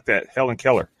time, like that Helen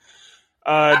Keller.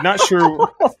 Not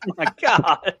sure. Oh my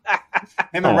God!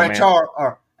 Him and Ray Charles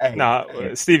are.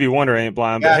 Hey. Stevie Wonder ain't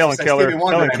blind, but Helen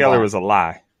Keller was a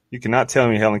lie. You cannot tell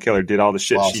me Helen Keller did all the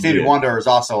shit she did. Stevie Wonder is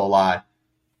also a lie.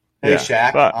 Hey, yeah,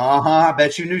 Shaq. I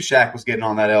bet you knew Shaq was getting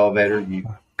on that elevator, you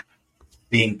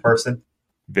being person.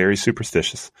 Very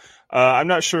superstitious. I'm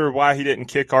not sure why he didn't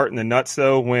kick Art in the nuts,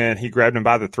 though, when he grabbed him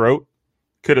by the throat.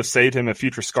 Could have saved him a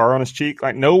future scar on his cheek.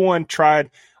 Like, no one tried.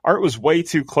 Art was way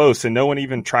too close, and no one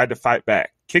even tried to fight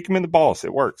back. Kick him in the balls.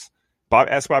 It works.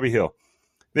 Ask Bobby Hill.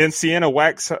 Then Sienna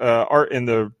whacks Art in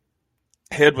the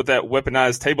head with that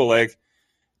weaponized table leg.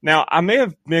 Now, I may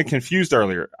have been confused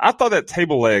earlier. I thought that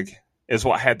table leg is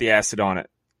what had the acid on it,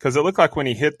 because it looked like when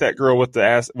he hit that girl with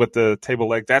the table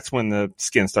leg, that's when the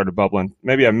skin started bubbling.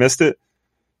 Maybe I missed it,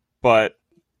 but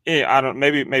I don't.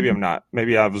 Maybe I'm not.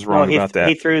 Maybe I was wrong about that.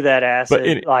 He threw that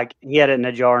acid like he had it in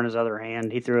a jar in his other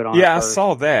hand. He threw it on. Yeah, I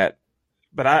saw that,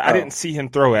 but I didn't see him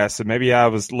throw acid. Maybe I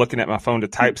was looking at my phone to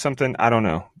type something. I don't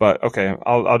know, but okay,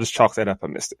 I'll just chalk that up. I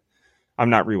missed it.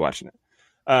 I'm not rewatching it.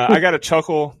 I got a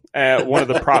chuckle at one of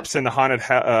the props in the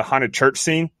haunted church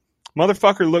scene.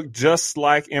 Motherfucker looked just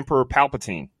like Emperor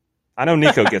Palpatine. I know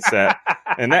Nico gets that,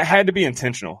 and that had to be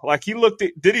intentional. Like he looked,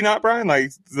 did he not, Brian?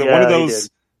 Like one of those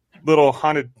little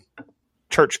haunted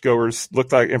churchgoers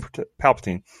looked like Emperor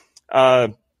Palpatine.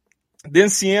 Then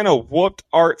Sienna whooped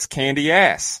Art's candy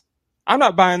ass. I'm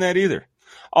not buying that either.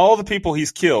 All the people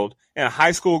he's killed, and a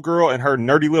high school girl and her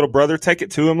nerdy little brother take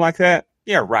it to him like that?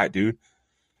 Yeah, right, dude.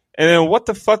 And then what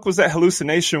the fuck was that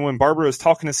hallucination when Barbara was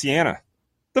talking to Sienna?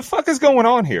 The fuck is going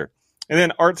on here? And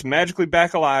then Art's magically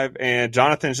back alive and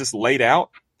Jonathan's just laid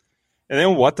out. And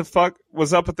then what the fuck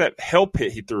was up with that hell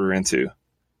pit he threw her into?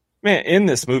 Man, in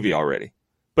this movie already.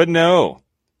 But no,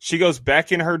 she goes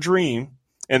back in her dream,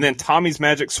 and then Tommy's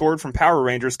magic sword from Power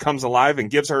Rangers comes alive and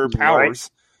gives her powers.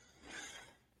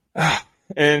 Right.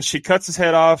 And she cuts his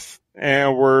head off,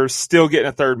 and we're still getting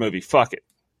a third movie. Fuck it.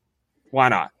 Why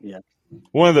not? Yeah.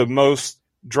 One of the most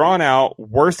drawn out,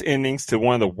 worst endings to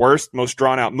one of the worst, most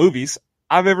drawn out movies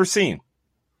I've ever seen.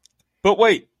 But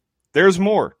wait, there's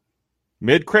more.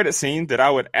 Mid-credit scene that I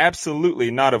would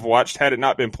absolutely not have watched had it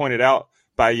not been pointed out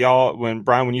by y'all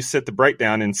when you set the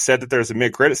breakdown and said that there's a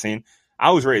mid-credit scene.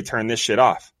 I was ready to turn this shit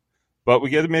off. But we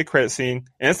get the mid-credit scene,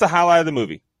 and it's the highlight of the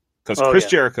movie because Chris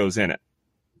Jericho's in it.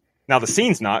 Now, the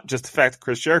scene's not, just the fact that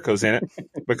Chris Jericho's in it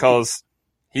because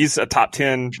he's a top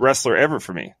 10 wrestler ever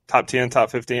for me. Top 10, top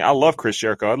 15. I love Chris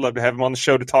Jericho. I'd love to have him on the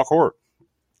show to talk horror.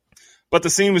 But the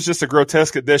scene was just a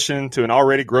grotesque addition to an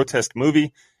already grotesque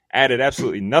movie. Added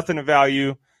absolutely nothing of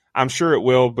value. I'm sure it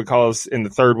will because in the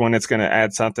third one it's going to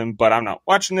add something, but I'm not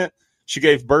watching it. She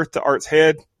gave birth to Art's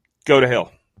head. Go to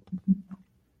hell.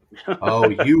 Oh,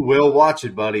 you will watch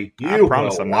it, buddy. You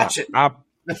promise will I'm watch not.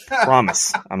 it. I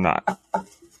promise I'm not.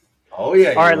 Oh,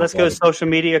 yeah. All right, let's go to social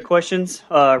media questions.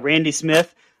 Randy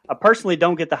Smith. I personally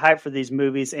don't get the hype for these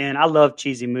movies, and I love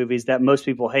cheesy movies that most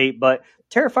people hate, but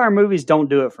Terrifier movies don't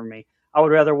do it for me. I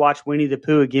would rather watch Winnie the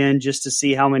Pooh again just to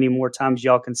see how many more times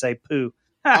y'all can say poo.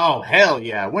 Oh, hell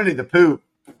yeah. Winnie the Pooh.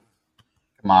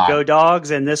 Come on. Go Dogs,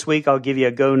 and this week I'll give you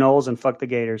a Go Knowles and fuck the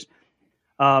Gators.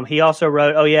 He also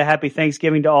wrote, oh yeah, happy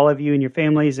Thanksgiving to all of you and your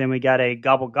families, and we got a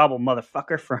gobble gobble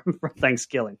motherfucker from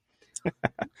Thanksgiving.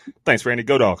 Thanks, Randy.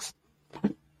 Go Dogs.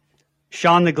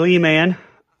 Sean the Glee Man.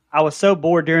 I was so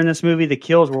bored during this movie. The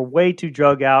kills were way too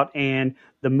drug out, and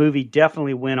the movie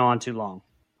definitely went on too long.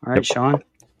 All right, Sean.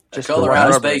 Just a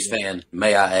Colorado Space fan,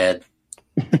 may I add.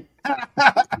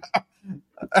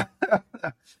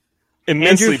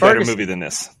 Immensely better movie than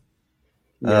this.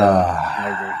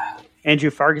 I agree. Andrew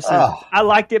Ferguson. I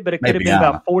liked it, but it could have been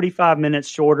about 45 minutes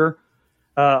shorter.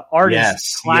 Art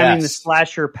is climbing the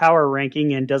slasher power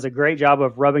ranking and does a great job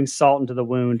of rubbing salt into the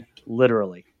wound,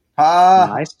 literally.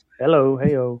 Nice. Hello,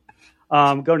 heyo.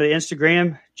 Go to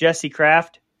Instagram, Jesse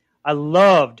Kraft. I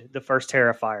loved the first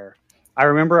Terrifier. I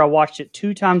remember I watched it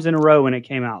 2 times in a row when it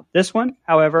came out. This one,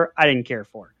 however, I didn't care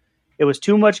for. It was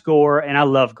too much gore, and I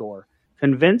love gore.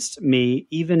 Convinced me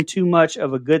even too much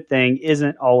of a good thing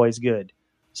isn't always good.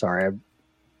 Sorry, I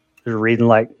was reading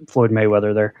like Floyd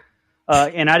Mayweather there.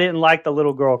 And I didn't like the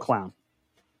little girl clown.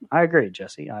 I agree,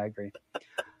 Jesse. I agree.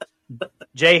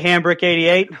 J Hambrick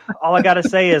 88. All I got to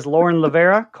say is Lauren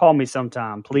Lavera, call me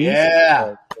sometime, please.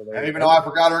 Yeah. I didn't even know I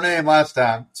forgot her name last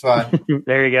time. It's fine.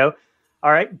 There you go.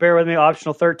 All right. Bear with me.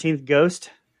 Optional 13th Ghost.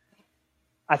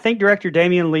 I think director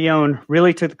Damien Leone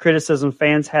really took the criticism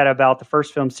fans had about the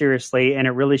first film seriously, and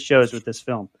it really shows with this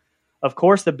film. Of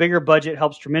course, the bigger budget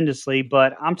helps tremendously,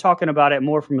 but I'm talking about it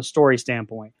more from a story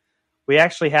standpoint. We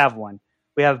actually have one.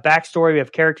 We have backstory, we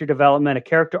have character development, a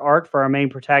character arc for our main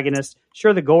protagonist.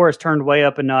 Sure, the gore is turned way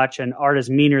up a notch and art is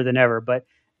meaner than ever, but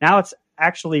now it's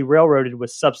actually railroaded with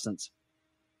substance.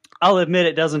 I'll admit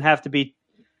it doesn't have to be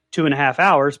 2.5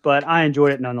 hours, but I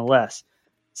enjoyed it nonetheless.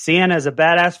 Sienna is a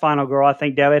badass final girl. I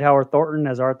think David Howard Thornton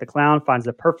as Art the Clown finds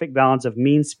the perfect balance of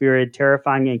mean-spirited,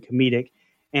 terrifying, and comedic.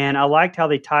 And I liked how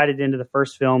they tied it into the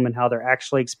first film and how they're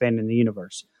actually expanding the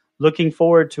universe. Looking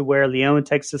forward to where Leone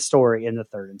takes the story in the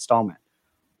third installment.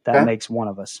 That makes one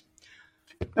of us.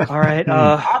 All right.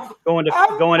 Going to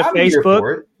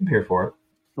Facebook. I'm here for it.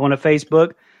 Going to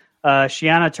Facebook.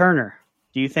 Shiana Turner.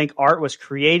 Do you think Art was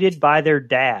created by their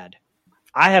dad?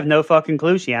 I have no fucking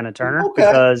clue, Shiana Turner,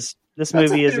 because this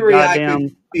movie is a goddamn. I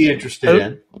could be interested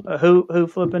in. Who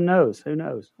flipping knows? Who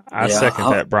knows? I second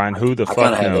that, Brian. Who the fuck knows? I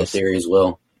kind of have that theory as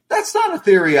well. That's not a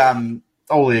theory I'm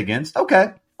totally against.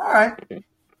 Okay. All right.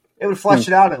 It would flesh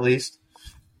it out at least.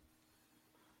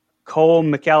 Cole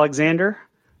McAlexander.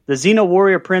 The Xena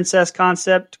Warrior Princess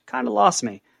concept kind of lost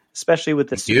me, especially with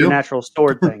the supernatural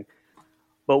sword thing.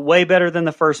 But way better than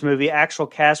the first movie. Actual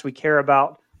cast we care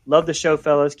about. Love the show,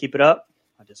 fellas. Keep it up.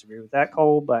 I disagree with that,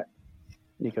 Cole, but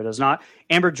Nico does not.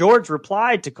 Amber George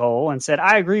replied to Cole and said,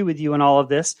 I agree with you in all of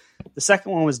this. The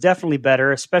second one was definitely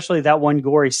better, especially that one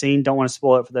gory scene. Don't want to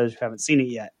spoil it for those who haven't seen it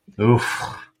yet.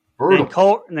 Oof.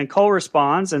 And then Cole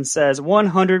responds and says,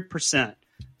 100%.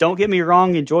 Don't get me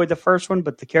wrong, enjoyed the first one,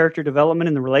 but the character development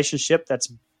and the relationship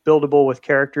that's buildable with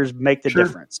characters make the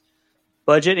difference.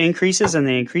 Budget increases and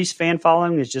the increased fan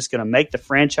following is just going to make the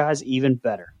franchise even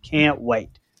better. Can't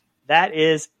wait. That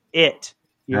is it.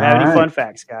 You have any fun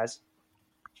facts, guys?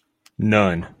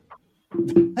 None.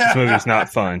 This movie's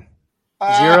not fun.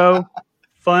 0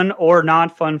 fun or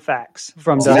non-fun facts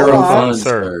from Zero fun,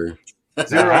 sir.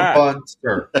 Zero fun,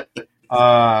 sir.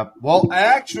 Well,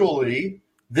 actually,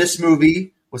 this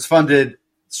movie was funded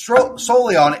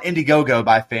solely on Indiegogo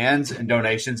by fans and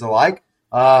donations alike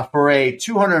for a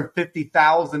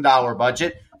 $250,000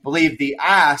 budget. I believe the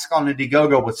ask on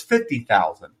Indiegogo was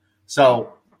 $50,000.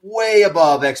 So way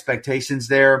above expectations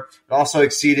there. It also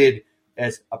exceeded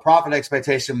as a profit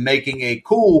expectation, making a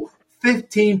cool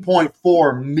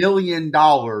 $15.4 million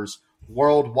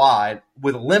worldwide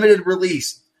with limited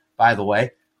release, by the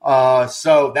way.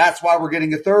 So that's why we're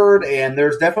getting a third, and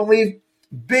there's definitely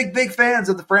big fans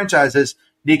of the franchise, as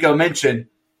Nico mentioned.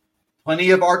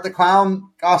 Plenty of Art the Clown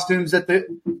costumes at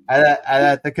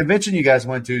the convention you guys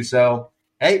went to. So,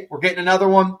 hey, we're getting another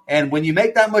one. And when you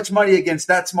make that much money against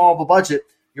that small of a budget,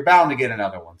 you're bound to get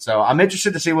another one. So I'm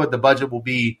interested to see what the budget will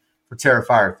be for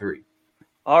Terrifier 3.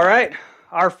 All right.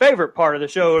 Our favorite part of the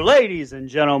show, ladies and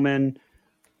gentlemen.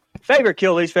 Favorite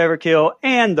kill, least favorite kill,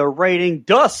 and the rating.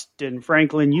 Dustin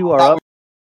Franklin, you are up.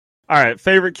 All right.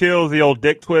 Favorite kill, the old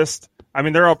dick twist. I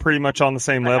mean, they're all pretty much on the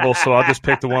same level, so I'll just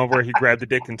pick the one where he grabbed the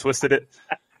dick and twisted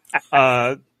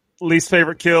it. Least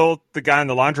favorite kill, the guy in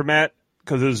the laundromat,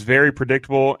 because it was very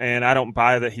predictable, and I don't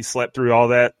buy that he slept through all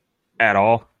that at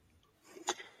all.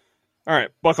 All right,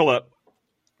 buckle up.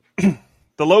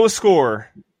 The lowest score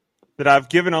that I've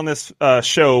given on this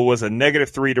show was a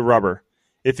 -3 to Rubber.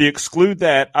 If you exclude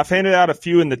that, I've handed out a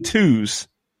few in the 2s,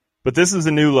 but this is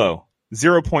a new low,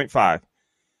 0.5.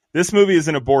 This movie is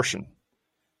an abortion.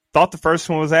 Thought the first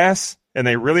one was ass, and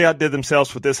they really outdid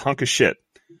themselves with this hunk of shit.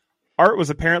 Art was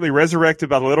apparently resurrected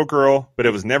by the little girl, but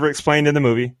it was never explained in the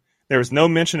movie. There was no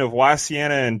mention of why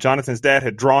Sienna and Jonathan's dad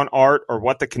had drawn Art or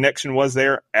what the connection was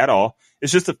there at all.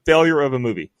 It's just a failure of a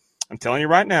movie. I'm telling you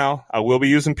right now, I will be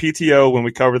using PTO when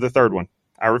we cover the third one.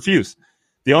 I refuse.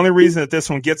 The only reason that this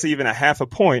one gets even a half a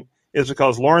point is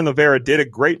because Lauren Lavera did a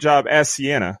great job as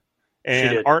Sienna,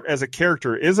 and Art as a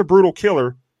character is a brutal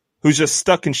killer who's just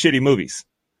stuck in shitty movies.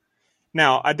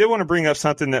 Now, I did want to bring up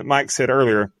something that Mike said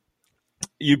earlier.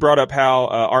 You brought up how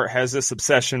Art has this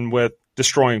obsession with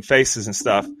destroying faces and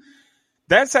stuff.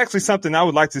 That's actually something I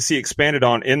would like to see expanded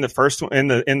on in the first one, in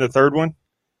the third one.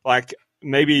 Like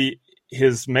maybe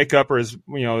his makeup or is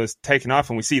taken off,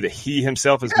 and we see that he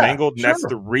himself is mangled, and that's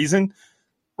the reason.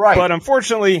 Right. But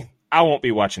unfortunately, I won't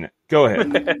be watching it. Go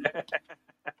ahead.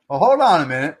 Well, hold on a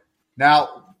minute.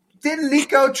 Now, didn't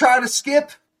Nico try to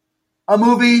skip a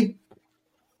movie?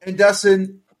 And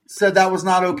Dustin said that was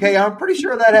not okay. I'm pretty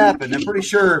sure that happened. I'm pretty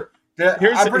sure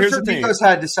Nico's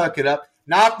had to suck it up.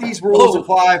 Not these rules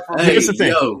apply for me. Here's the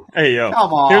thing. Hey, yo.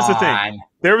 Come on. Here's the thing.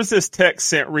 There was this text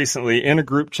sent recently in a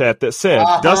group chat that said,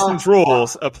 Dustin's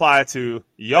rules apply to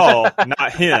y'all,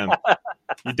 not him.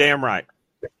 You damn right.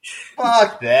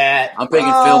 Fuck that. I'm picking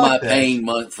Feel My Pain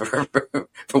month for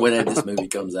whenever this movie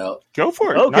comes out. Go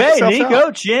for it. Okay,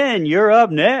 Nico Chin, you're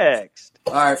up next.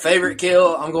 All right, favorite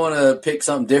kill. I'm going to pick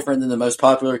something different than the most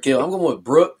popular kill. I'm going with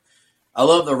Brooke. I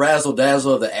love the razzle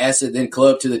dazzle of the acid, then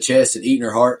club to the chest and eating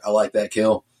her heart. I like that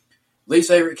kill. Least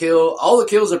favorite kill. All the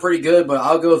kills are pretty good, but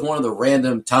I'll go with one of the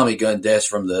random Tommy gun deaths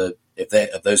from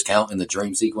if those count in the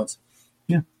dream sequence.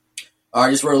 Yeah. All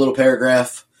right, just for a little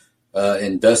paragraph.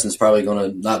 And Dustin's probably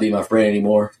going to not be my friend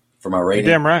anymore for my rating.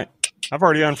 You're damn right. I've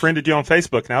already unfriended you on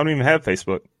Facebook, and I don't even have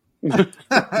Facebook.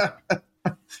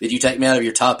 Did you take me out of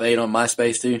your top 8 on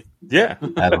MySpace too? Yeah.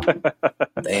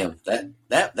 Damn,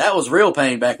 that was real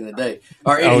pain back in the day.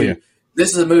 All right, anyway,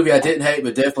 This is a movie I didn't hate,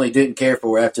 but definitely didn't care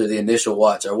for after the initial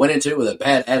watch. I went into it with a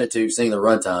bad attitude seeing the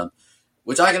runtime,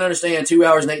 which I can understand. 2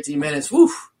 hours and 18 minutes.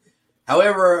 Whew.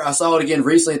 However, I saw it again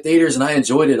recently in theaters, and I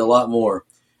enjoyed it a lot more.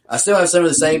 I still have some of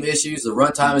the same issues. The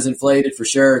runtime is inflated for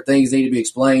sure. Things need to be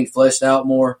explained, fleshed out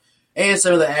more. And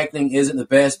some of the acting isn't the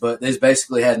best, but this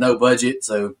basically had no budget,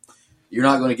 so you're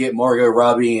not going to get Margot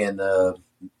Robbie and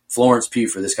Florence Pugh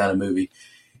for this kind of movie.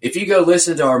 If you go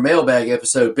listen to our mailbag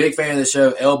episode, big fan of the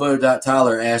show,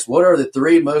 Elbow.Tyler asked, what are the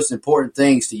 3 most important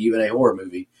things to you in a horror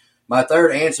movie? My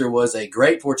third answer was a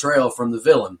great portrayal from the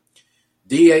villain.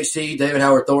 DHT, David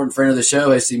Howard Thornton, friend of the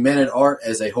show, has cemented Art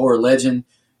as a horror legend.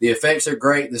 The effects are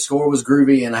great, the score was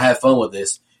groovy, and I have fun with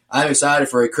this. I'm excited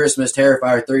for A Christmas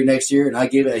Terrifier 3 next year, and I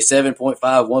give it a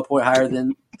 7.5, 1 point higher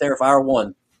than Terrifier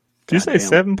 1. Did you say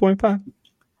 7.5?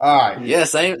 All right. Yeah,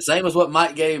 same as what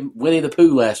Mike gave Winnie the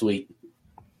Pooh last week.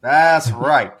 That's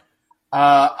right.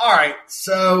 All right,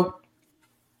 so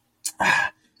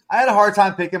I had a hard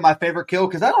time picking my favorite kill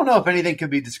because I don't know if anything can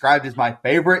be described as my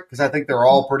favorite because I think they're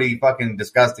all pretty fucking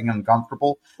disgusting and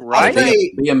uncomfortable. Right?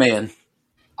 Be a man.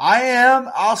 I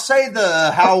am. I'll say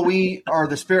the Halloween or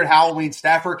the Spirit Halloween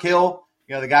staffer kill.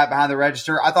 You know, the guy behind the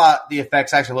register. I thought the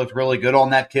effects actually looked really good on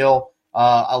that kill.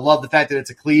 I love the fact that it's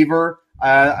a cleaver.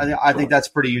 I think that's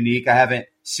pretty unique. I haven't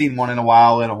seen one in a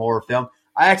while in a horror film.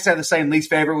 I actually have the same least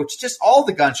favorite, which is just all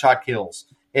the gunshot kills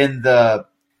in the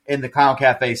Clown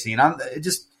Cafe scene. I'm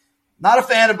just not a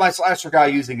fan of my slasher guy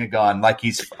using a gun like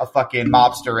he's a fucking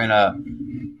mobster in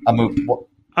a movie.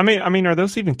 I mean, are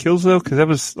those even kills though? Because that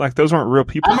was like those aren't real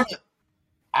people.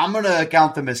 I'm gonna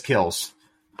count them as kills.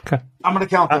 Okay, I'm gonna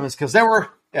count them as kills. They were,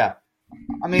 yeah.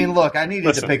 I mean, look, I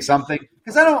needed to pick something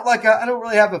because I don't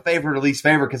really have a favorite or least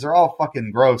favorite because they're all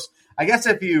fucking gross. I guess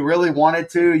if you really wanted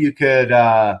to, you could.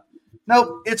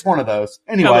 Nope, it's one of those.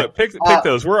 Anyway, no, look, pick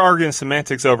those. We're arguing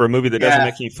semantics over a movie that doesn't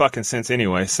make any fucking sense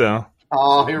anyway. So,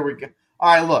 oh, here we go.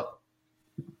 All right, look,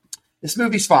 this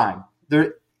movie's fine.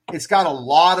 It's got a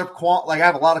lot of I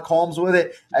have a lot of qualms with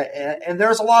it, and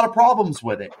there's a lot of problems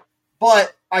with it.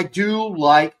 But I do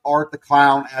like Art the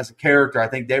Clown as a character. I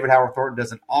think David Howard Thornton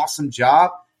does an awesome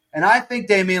job, and I think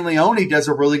Damien Leone does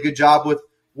a really good job with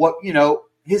what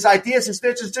his ideas, his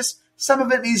pitches. Just some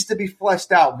of it needs to be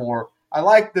fleshed out more. I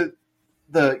like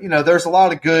there's a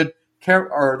lot of good camera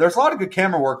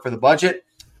work for the budget.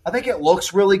 I think it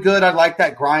looks really good. I like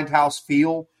that grindhouse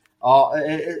feel.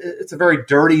 It's a very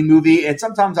dirty movie, and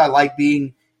sometimes I like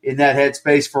being in that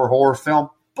headspace for a horror film.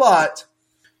 But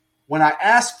when I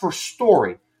asked for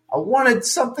story, I wanted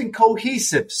something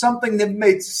cohesive, something that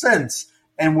made sense,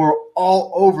 and we're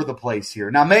all over the place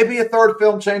here. Now, maybe a third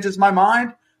film changes my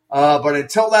mind, but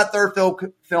until that third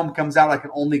film comes out, I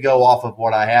can only go off of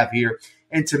what I have here.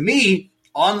 And to me,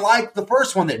 unlike the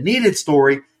first one that needed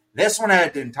story, this one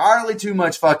had entirely too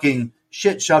much fucking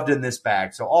shit shoved in this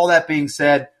bag. So all that being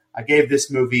said, I gave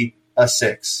this movie a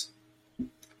 6.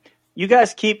 You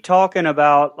guys keep talking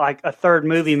about like a third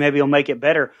movie, maybe it'll make it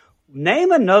better.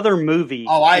 Name another movie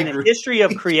in the history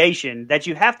of creation that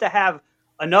you have to have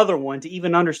another one to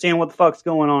even understand what the fuck's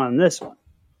going on in this one.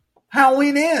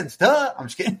 Halloween Ends, duh. I'm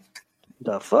just kidding.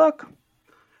 The fuck?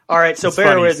 All right, so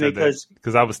bear with me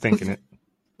because I was thinking it.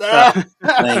 I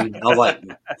was like,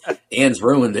 Ends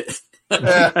ruined it.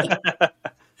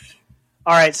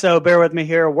 All right, so bear with me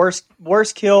here.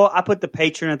 Worst kill, I put the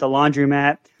patron at the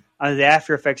laundromat. The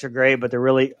after effects are great, but they're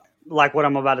really like what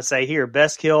I'm about to say here.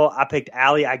 Best kill, I picked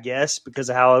Allie, I guess, because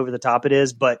of how over the top it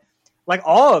is. But like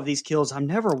all of these kills, I'm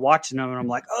never watching them, and I'm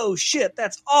like, oh shit,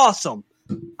 that's awesome.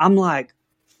 I'm like,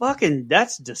 fucking,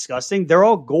 that's disgusting. They're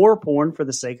all gore porn for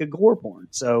the sake of gore porn.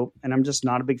 So, and I'm just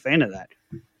not a big fan of that.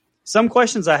 Some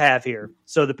questions I have here.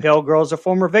 So the pale girl is a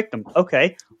former victim.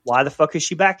 Okay, why the fuck is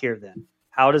she back here then?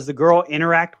 How does the girl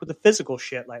interact with the physical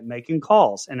shit like making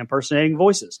calls and impersonating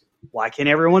voices? Why can't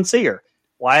everyone see her?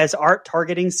 Why is Art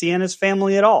targeting Sienna's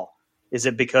family at all? Is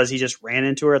it because he just ran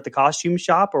into her at the costume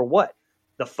shop or what?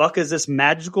 The fuck is this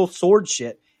magical sword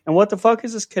shit? And what the fuck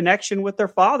is this connection with their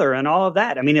father and all of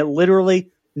that? I mean, it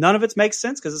literally, none of it makes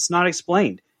sense because it's not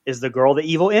explained. Is the girl the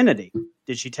evil entity?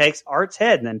 Did she take Art's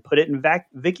head and then put it in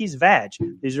Vicky's vag?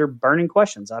 These are burning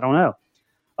questions. I don't know.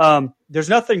 There's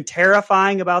nothing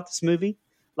terrifying about this movie.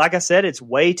 Like I said, it's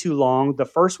way too long. The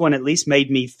first one at least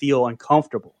made me feel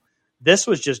uncomfortable. This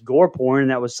was just gore porn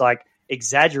that was like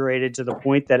exaggerated to the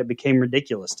point that it became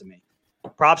ridiculous to me.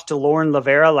 Props to Lauren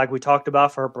Lavera, like we talked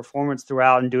about, for her performance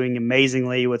throughout and doing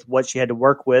amazingly with what she had to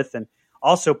work with. And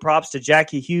also props to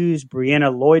Jackie Hughes,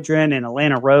 Brianna Lloydren, and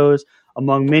Alana Rose,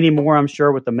 among many more, I'm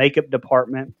sure, with the makeup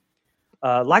department.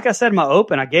 Like I said in my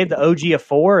open, I gave the OG a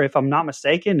 4, if I'm not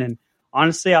mistaken. And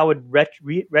honestly, I would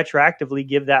retroactively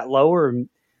give that lower,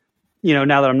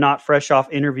 now that I'm not fresh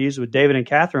off interviews with David and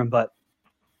Catherine. But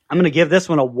I'm going to give this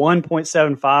one a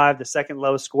 1.75, the second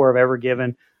lowest score I've ever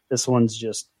given. This one's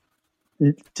just,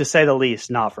 to say the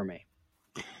least, not for me.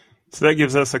 So that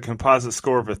gives us a composite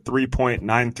score of a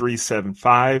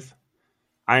 3.9375.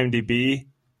 IMDb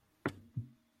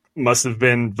must have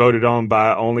been voted on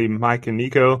by only Mike and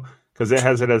Nico because it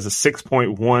has it as a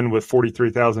 6.1 with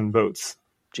 43,000 votes.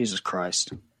 Jesus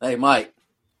Christ. Hey, Mike,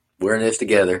 we're in this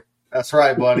together. That's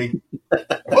right, buddy.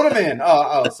 Put them in.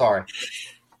 Oh, sorry.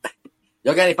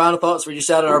 Y'all got any final thoughts for you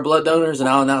shout out our blood donors, and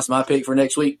I'll announce my pick for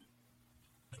next week?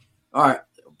 All right.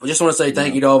 I just want to say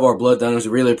thank you to all of our blood donors.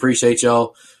 We really appreciate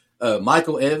y'all.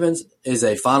 Michael Evans is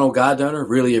a final guide donor.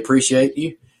 Really appreciate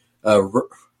you. I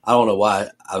don't know why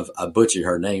I butchered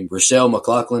her name. Rochelle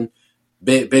McLaughlin,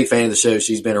 big fan of the show.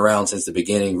 She's been around since the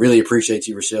beginning. Really appreciate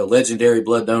you, Rochelle. Legendary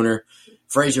blood donor.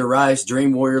 Fraser Rice,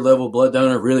 Dream Warrior level blood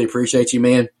donor. Really appreciate you,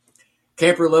 man.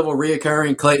 Camper level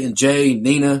reoccurring, Clayton J,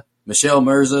 Nina, Michelle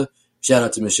Mirza. Shout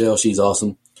out to Michelle. She's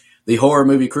awesome. The Horror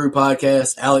Movie Crew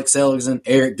podcast, Alex Seligson,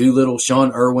 Eric Doolittle,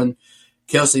 Sean Irwin,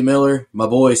 Kelsey Miller, my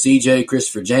boy CJ,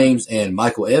 Christopher James, and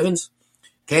Michael Evans.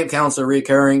 Camp Counselor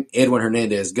reoccurring, Edwin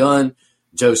Hernandez Gunn,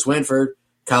 Joe Swinford,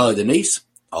 Kylie Denise,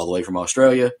 all the way from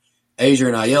Australia,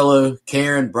 Adrian Aiello,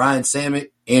 Karen, Brian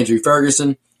Samick, Andrew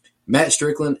Ferguson, Matt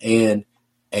Strickland, and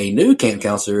a new Camp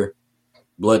Counselor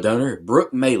blood donor,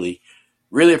 Brooke Maley.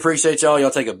 Really appreciate y'all.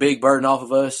 Y'all take a big burden off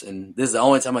of us, and this is the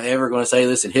only time I'm ever going to say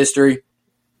this in history.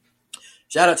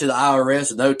 Shout out to the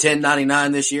IRS. No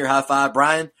 1099 this year. High five,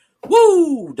 Brian.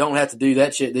 Woo! Don't have to do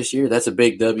that shit this year. That's a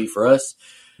big W for us.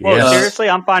 Well, seriously,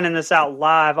 I'm finding this out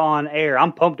live on air.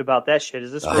 I'm pumped about that shit.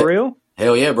 Is this for real?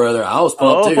 Hell yeah, brother. I was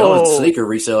pumped too. I was a sneaker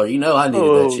reseller. You know I needed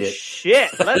that shit. Oh,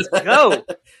 shit. Let's go.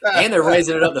 And they're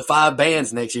raising it up to 5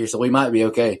 bands next year, so we might be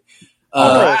okay.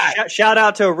 Shout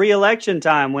out to re-election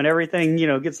time when everything,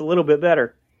 gets a little bit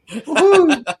better.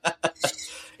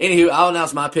 Anywho, I'll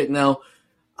announce my pick now.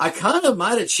 I kind of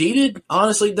might have cheated,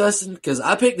 honestly, Dustin, because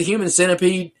I picked the Human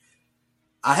Centipede.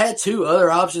 I had 2 other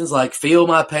options, like Feel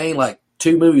My Pain, like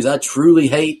 2 movies I truly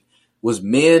hate was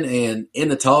Men and In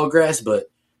the Tall Grass, but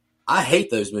I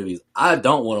hate those movies. I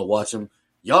don't want to watch them.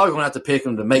 Y'all are going to have to pick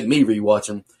them to make me rewatch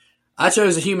them. I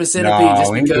chose the Human Centipede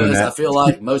just because I feel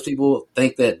like most people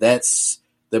think that that's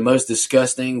the most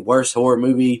disgusting, worst horror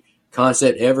movie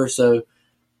concept ever. So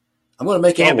I'm going to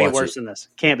make y'all watch it. Can't be worse than this.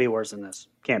 Can't be worse than this.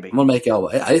 Can't be. I'm going to make y'all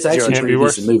watch it. It's actually a pretty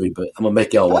decent movie, but I'm going to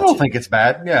make y'all watch it. I don't think it's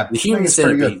bad. Yeah. The Human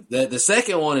Centipede. The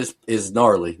second one is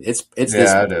gnarly. It's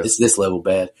this level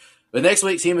bad. But next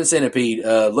week's Human Centipede.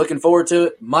 Looking forward to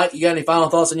it. Mike, you got any final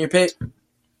thoughts on your pick?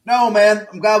 No, man.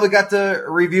 I'm glad we got to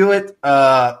review it.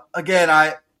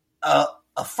 Again, a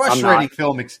frustrating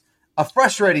film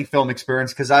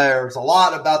experience because there's a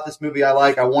lot about this movie I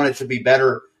like. I want it to be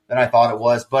better than I thought it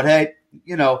was. But hey,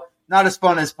 not as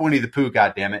fun as Winnie the Pooh,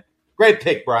 goddammit. Great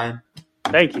pick, Brian.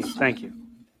 Thank you.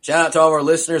 Shout out to all of our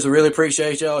listeners. We really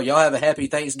appreciate y'all. Y'all have a happy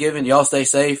Thanksgiving. Y'all stay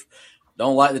safe.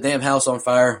 Don't light the damn house on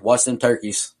fire. Watch them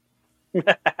turkeys.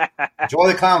 Enjoy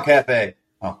the Clown Cafe.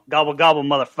 Oh. Gobble, gobble,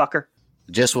 motherfucker.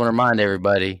 Just want to remind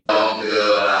everybody. Don't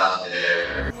go out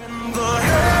there.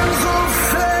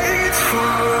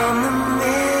 From the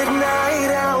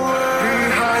midnight hour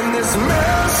behind this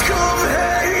mask.